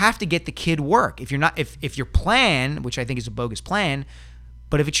 because you have to get the kid work. If your plan, which I think is a bogus plan,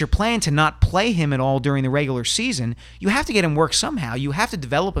 but if it's your plan to not play him at all during the regular season, you have to get him work somehow. You have to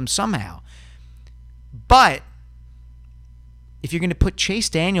develop him somehow. But if you're going to put Chase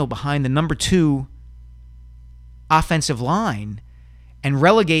Daniel behind the number 2 offensive line and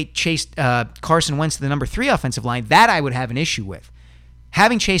relegate Carson Wentz to the number 3 offensive line, that I would have an issue with.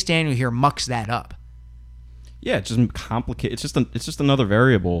 Having Chase Daniel here mucks that up. Yeah, it's just complicated. It's just another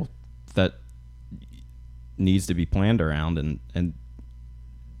variable that needs to be planned around, and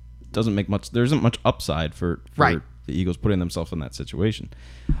doesn't make much. There isn't much upside for right. The Eagles putting themselves in that situation.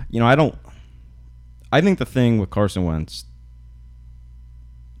 I think the thing with Carson Wentz,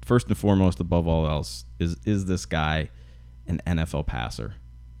 first and foremost, above all else, is this guy an NFL passer?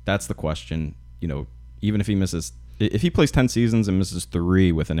 That's the question. Even if he plays 10 seasons and misses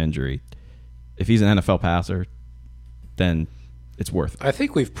 3 with an injury, if he's an NFL passer, then it's worth it. I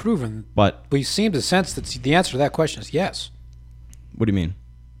think we've proven, but we seem to sense that the answer to that question is yes. What do you mean?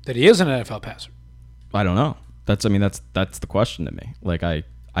 That he is an NFL passer. I don't know. That's the question to me.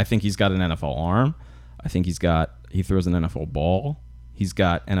 I think he's got an NFL arm. I think he throws an NFL ball. He's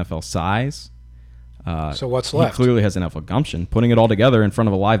got NFL size. So what's left? He clearly has NFL gumption. Putting it all together in front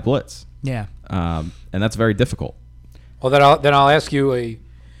of a live blitz. Yeah. And that's very difficult. Well, then I'll ask you a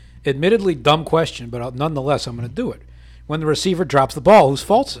admittedly dumb question, but nonetheless I'm going to do it. When the receiver drops the ball, whose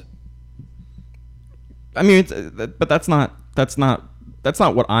fault's it? I mean, but that's not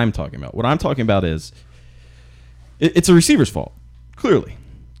what I'm talking about. What I'm talking about is it's a receiver's fault, clearly.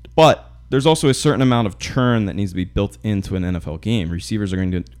 But there's also a certain amount of churn that needs to be built into an NFL game. Receivers are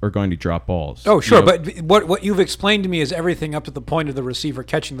going to drop balls. Oh, sure, but what you've explained to me is everything up to the point of the receiver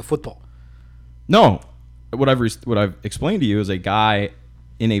catching the football. No, what I've explained to you is a guy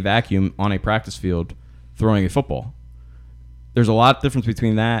in a vacuum on a practice field throwing a football. There's a lot of difference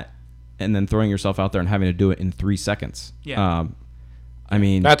between that and then throwing yourself out there and having to do it in 3 seconds. Yeah. I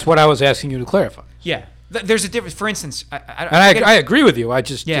mean, That's what I was asking you to clarify. Yeah. There's a difference. For instance, I agree with you. I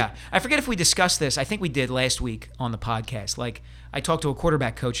forget if we discussed this. I think we did last week on the podcast. Like, I talked to a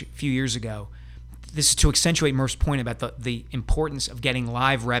quarterback coach a few years ago. This is to accentuate Murph's point about the importance of getting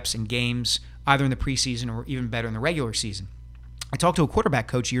live reps in games, either in the preseason or even better in the regular season. I talked to a quarterback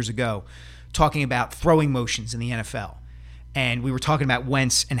coach years ago talking about throwing motions in the NFL. And we were talking about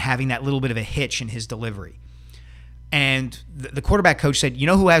Wentz and having that little bit of a hitch in his delivery. And the quarterback coach said, you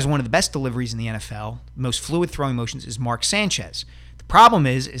know who has one of the best deliveries in the NFL, most fluid throwing motions, is Mark Sanchez. The problem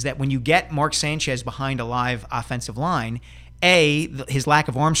is that when you get Mark Sanchez behind a live offensive line, A, his lack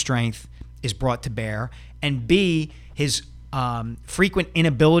of arm strength is brought to bear, and B, his frequent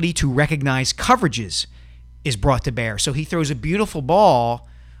inability to recognize coverages is brought to bear. So he throws a beautiful ball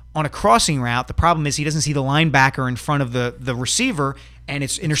on a crossing route. The problem is he doesn't see the linebacker in front of the receiver, and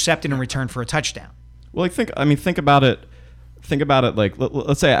it's intercepted and returned for a touchdown. Well, think about it. Think about it like,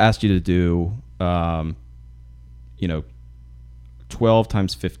 let's say I asked you to do, 12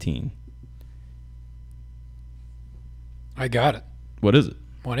 times 15. I got it. What is it?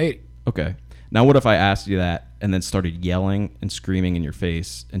 180. Okay. Now, what if I asked you that and then started yelling and screaming in your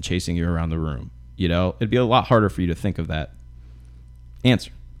face and chasing you around the room? It'd be a lot harder for you to think of that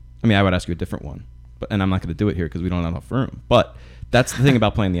answer. I mean, I would ask you a different one, and I'm not going to do it here because we don't have enough room. But that's the thing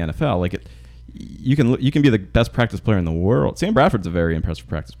about playing the NFL. Like, you can be the best practice player in the world. Sam Bradford's a very impressive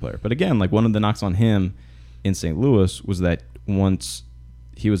practice player. But again, like, one of the knocks on him in St. Louis was that once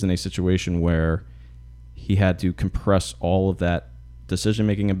he was in a situation where he had to compress all of that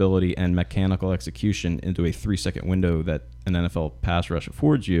decision-making ability and mechanical execution into a 3-second window that an NFL pass rush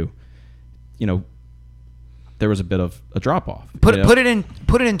affords you, there was a bit of a drop-off. Put it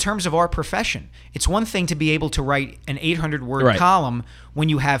in terms of our profession. It's one thing to be able to write an 800-word column when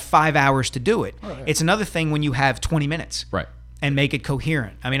you have 5 hours to do it. Right. It's another thing when you have 20 minutes. Right. And make it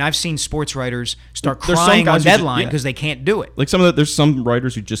coherent. I mean, I've seen sports writers start crying on deadline because they can't do it. Like there's some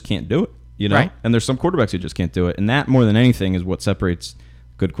writers who just can't do it, Right. And there's some quarterbacks who just can't do it. And that, more than anything, is what separates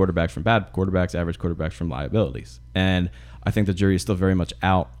good quarterbacks from bad quarterbacks, average quarterbacks from liabilities. And I think the jury is still very much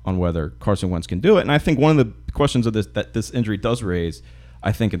out on whether Carson Wentz can do it. And I think one of the questions of this injury does raise,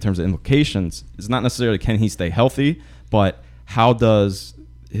 I think, in terms of implications, is not necessarily can he stay healthy, but how does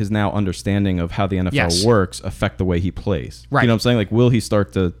his now understanding of how the NFL works affect the way he plays? Right. You know what I'm saying? Like, will he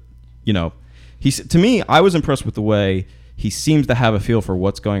start to, to me, I was impressed with the way he seems to have a feel for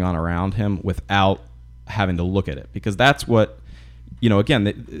what's going on around him without having to look at it. Because that's what,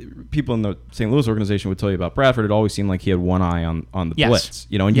 again, people in the St. Louis organization would tell you about Bradford. It always seemed like he had one eye on the blitz,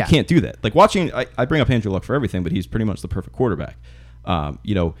 and you can't do that. Like, watching, I bring up Andrew Luck for everything, but he's pretty much the perfect quarterback.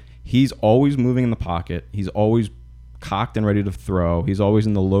 He's always moving in the pocket. He's always cocked and ready to throw. He's always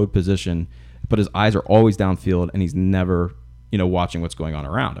in the load position, but his eyes are always downfield, and he's never, watching what's going on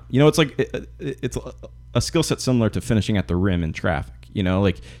around him. It's like it's a skill set similar to finishing at the rim in traffic.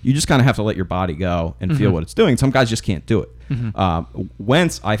 Like, you just kind of have to let your body go and feel what it's doing. Some guys just can't do it.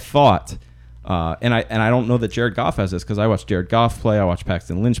 Wentz, I thought, and I don't know that Jared Goff has this because I watched Jared Goff play, I watched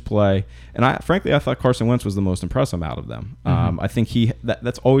Paxton Lynch play, and I thought Carson Wentz was the most impressive out of them. I think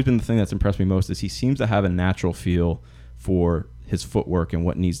that's always been the thing that's impressed me most is he seems to have a natural feel for his footwork and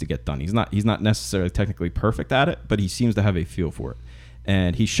what needs to get done. He's not necessarily technically perfect at it, but he seems to have a feel for it,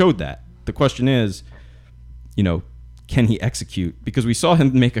 and he showed that. The question is, can he execute? Because we saw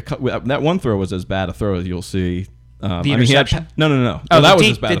him make that one throw was as bad a throw as you'll see. The interception? No. Oh, that was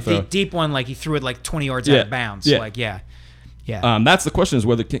as bad a throw. The deep one, like he threw it like 20 yards out of bounds. Yeah. That's the question: is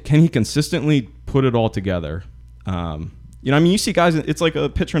whether can he consistently put it all together. You see guys. It's like a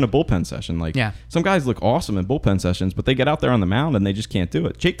pitcher in a bullpen session. Like, some guys look awesome in bullpen sessions, but they get out there on the mound and they just can't do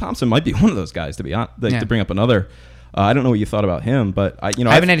it. Jake Thompson might be one of those guys, to be honest. To bring up another I don't know what you thought about him, but I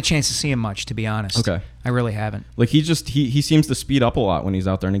haven't had a chance to see him much, to be honest. Okay. I really haven't. Like he seems to speed up a lot when he's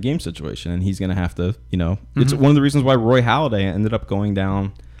out there in a game situation, and he's going to have to, it's one of the reasons why Roy Halladay ended up going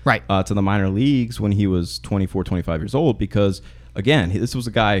down Right. To the minor leagues when he was 24, 25 years old, because again, this was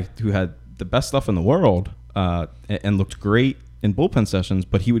a guy who had the best stuff in the world and looked great in bullpen sessions,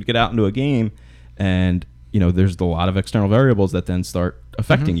 but he would get out into a game and there's a lot of external variables that then start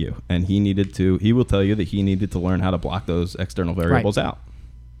affecting you, and he will tell you that he needed to learn how to block those external variables out.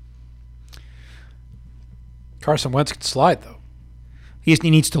 Carson Wentz can slide, though. He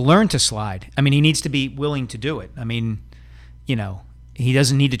needs to learn to slide. I mean, he needs to be willing to do it. I mean, he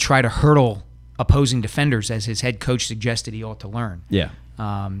doesn't need to try to hurdle opposing defenders as his head coach suggested he ought to learn. Yeah.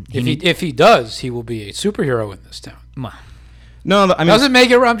 If he does, he will be a superhero in this town. No, I mean, doesn't make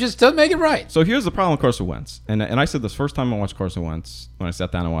it right. So here's the problem with Carson Wentz, and I said this first time I watched Carson Wentz when I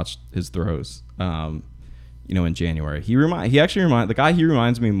sat down and watched his throws, in January. The guy he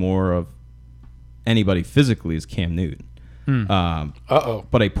reminds me more of anybody physically is Cam Newton.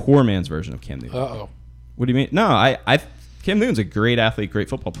 But a poor man's version of Cam Newton. What do you mean? No, Cam Newton's a great athlete, great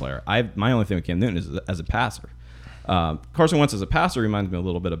football player. My only thing with Cam Newton is as a passer. Carson Wentz as a passer reminds me a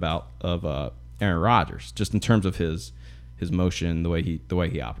little bit of Aaron Rodgers, just in terms of his motion, the way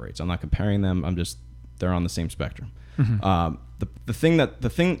he operates. I'm not comparing them. They're on the same spectrum. The thing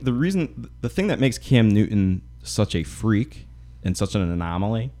that makes Cam Newton such a freak and such an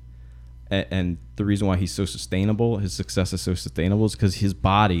anomaly, and the reason why he's so sustainable, his success is so sustainable, is because his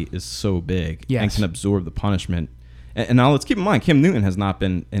body is so big and can absorb the punishment. And now let's keep in mind, Cam Newton has not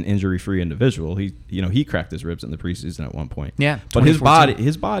been an injury-free individual. He cracked his ribs in the preseason at one point. Yeah, but his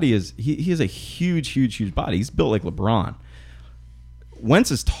body is he has a huge body. He's built like LeBron.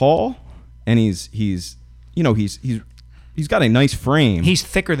 Wentz is tall, and he's got a nice frame. He's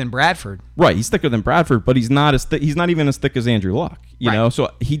thicker than Bradford. Right, he's thicker than Bradford, but he's not even as thick as Andrew Luck. You know,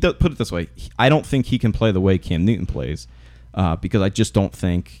 so he does, put it this way, I don't think he can play the way Cam Newton plays, because I just don't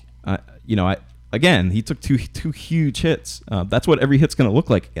think Again, he took two huge hits. That's what every hit's going to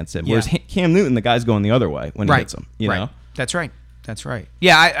look like against him. Whereas Cam Newton, the guy's going the other way when he hits him. You know? That's right.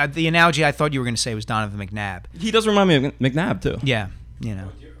 Yeah, the analogy I thought you were going to say was Donovan McNabb. He does remind me of McNabb, too. Yeah,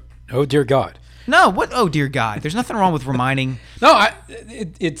 Oh, dear God. No, what? Oh, dear God. There's nothing wrong with reminding. No,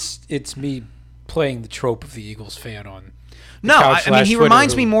 it's me playing the trope of the Eagles fan on. No, I mean, he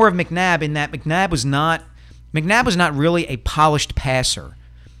reminds me more of McNabb in that McNabb was not really a polished passer.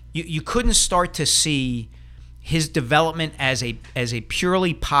 You couldn't start to see his development as a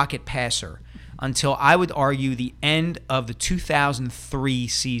purely pocket passer until I would argue the end of the 2003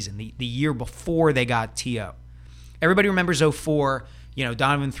 season, the year before they got T.O. Everybody remembers 2004.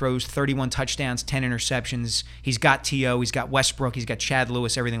 Donovan throws 31 touchdowns, 10 interceptions. He's got T.O., he's got Westbrook, he's got Chad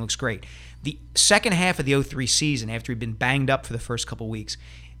Lewis. Everything looks great. The second half of the 2003 season, after he'd been banged up for the first couple weeks,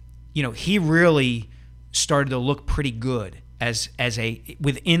 he really started to look pretty good as a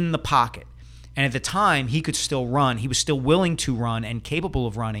within the pocket. And at the time, he could still run. He was still willing to run and capable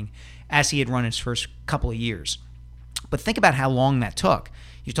of running as he had run his first couple of years. But think about how long that took.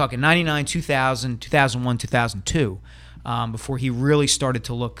 You're talking 99, 2000, 2001, 2002, before he really started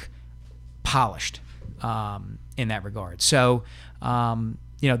to look polished in that regard. So,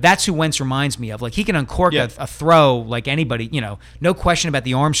 that's who Wentz reminds me of. Like, he can uncork a throw like anybody, no question about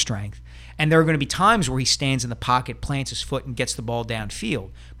the arm strength. And there are going to be times where he stands in the pocket, plants his foot, and gets the ball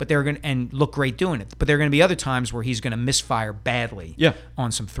downfield. But they're going and look great doing it. But there are going to be other times where he's going to misfire badly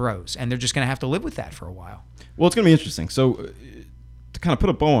on some throws, and they're just going to have to live with that for a while. Well, it's going to be interesting. So, to kind of put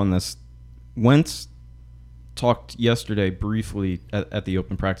a bow on this, Wentz talked yesterday briefly at the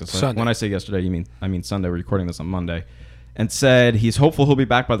open practice. Sunday. When I say yesterday, I mean Sunday. We're recording this on Monday, and said he's hopeful he'll be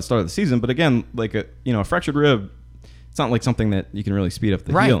back by the start of the season. But again, like a fractured rib. It's not like something that you can really speed up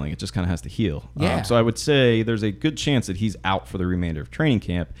the healing. It just kind of has to heal. Yeah. So I would say there's a good chance that he's out for the remainder of training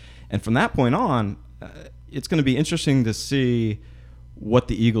camp. And from that point on, it's going to be interesting to see what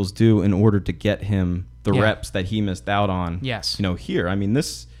the Eagles do in order to get him the reps that he missed out on. Yes. Here. I mean,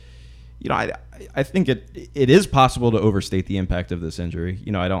 this. I think it is possible to overstate the impact of this injury.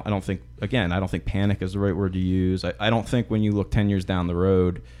 I don't think panic is the right word to use. I don't think when you look 10 years down the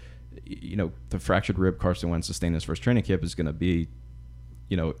road, the fractured rib Carson Wentz sustained his first training camp is going to be,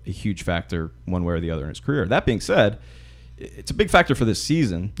 a huge factor one way or the other in his career. That being said, it's a big factor for this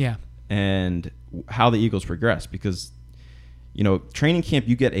season. Yeah. And how the Eagles progress, because, training camp,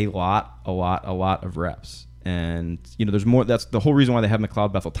 you get a lot of reps. And, there's more. That's the whole reason why they have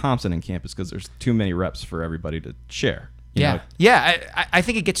McLeod Bethel Thompson in camp, is because there's too many reps for everybody to share. You know? I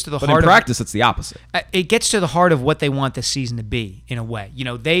think it gets to the But heart in practice, it's the opposite. it gets to the heart of what they want this season to be, in a way. You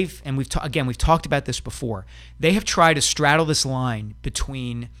know, we've talked about this before. They have tried to straddle this line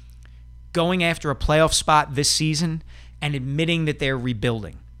between going after a playoff spot this season and admitting that they're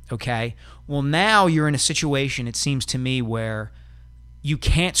rebuilding. Okay? Well, now you're in a situation, it seems to me, where you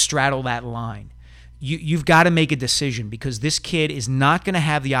can't straddle that line. You've got to make a decision, because this kid is not going to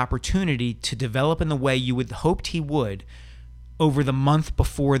have the opportunity to develop in the way you would hoped he would over the month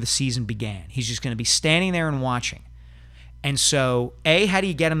before the season began. He's just going to be standing there and watching. And so, A, how do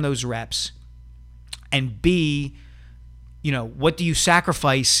you get him those reps? And B, you know, what do you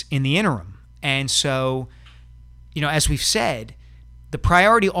sacrifice in the interim? And so, you know, as we've said, the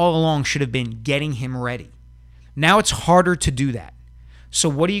priority all along should have been getting him ready. Now it's harder to do that. So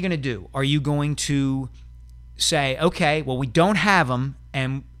what are you going to do? Are you going to say, okay, well, we don't have him,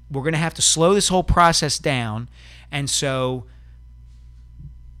 and we're going to have to slow this whole process down, and so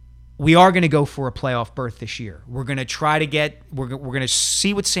we are going to go for a playoff berth this year. We're going to try to we're going to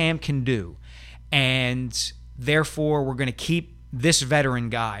see what Sam can do, and therefore we're going to keep this veteran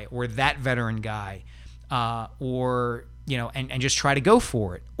guy or that veteran guy, or, you know, and just try to go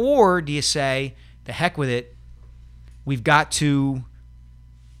for it? Or do you say, the heck with it, we've got to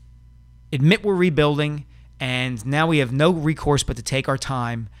admit we're rebuilding, and now we have no recourse but to take our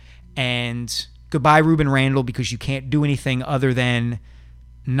time, and goodbye Ruben Randall, because you can't do anything other than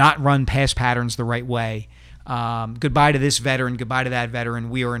not run pass patterns the right way. Goodbye to this veteran, goodbye to that veteran.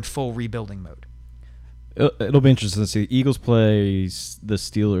 We are in full rebuilding mode. It'll be interesting to see. Eagles play the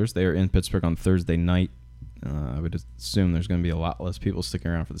Steelers. They are in Pittsburgh on Thursday night. I would assume there's going to be a lot less people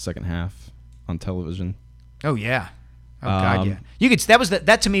sticking around for the second half on television. Oh, yeah. Oh God, yeah. You could.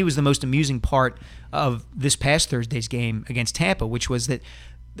 That to me was the most amusing part of this past Thursday's game against Tampa, which was that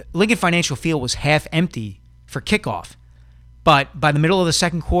Lincoln Financial Field was half empty for kickoff, but by the middle of the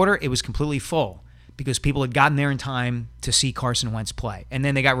second quarter, it was completely full because people had gotten there in time to see Carson Wentz play, and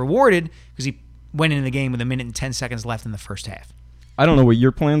then they got rewarded because he went into the game with 1 minute and 10 seconds left in the first half. I don't know what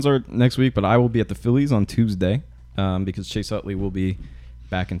your plans are next week, but I will be at the Phillies on Tuesday because Chase Utley will be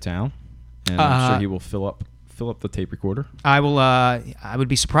back in town, and I'm sure he will fill up the tape recorder. I will. I would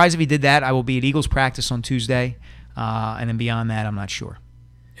be surprised if he did that. I will be at Eagles practice on Tuesday, and then beyond that, I'm not sure.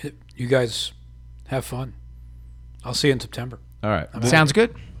 You guys have fun. I'll see you in September. All right. Sounds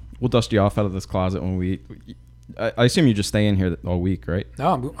good. We'll dust you off out of this closet when we. I assume you just stay in here all week, right?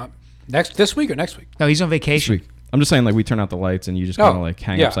 No, I'm this week or next week? No, he's on vacation. This week. I'm just saying, like, we turn out the lights and you just kind of like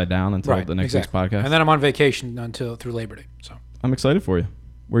hang upside down until the next week's podcast. And then I'm on vacation through Labor Day. So I'm excited for you.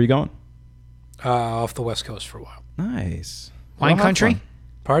 Where are you going? Off the West Coast for a while. Nice. Wine country?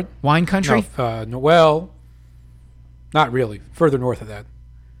 Pardon? Wine country? No, well, not really. Further north of that.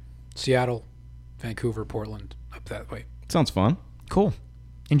 Seattle, Vancouver, Portland, up that way. Sounds fun. Cool.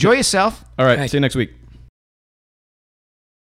 Enjoy yourself. All right. Thanks. See you next week.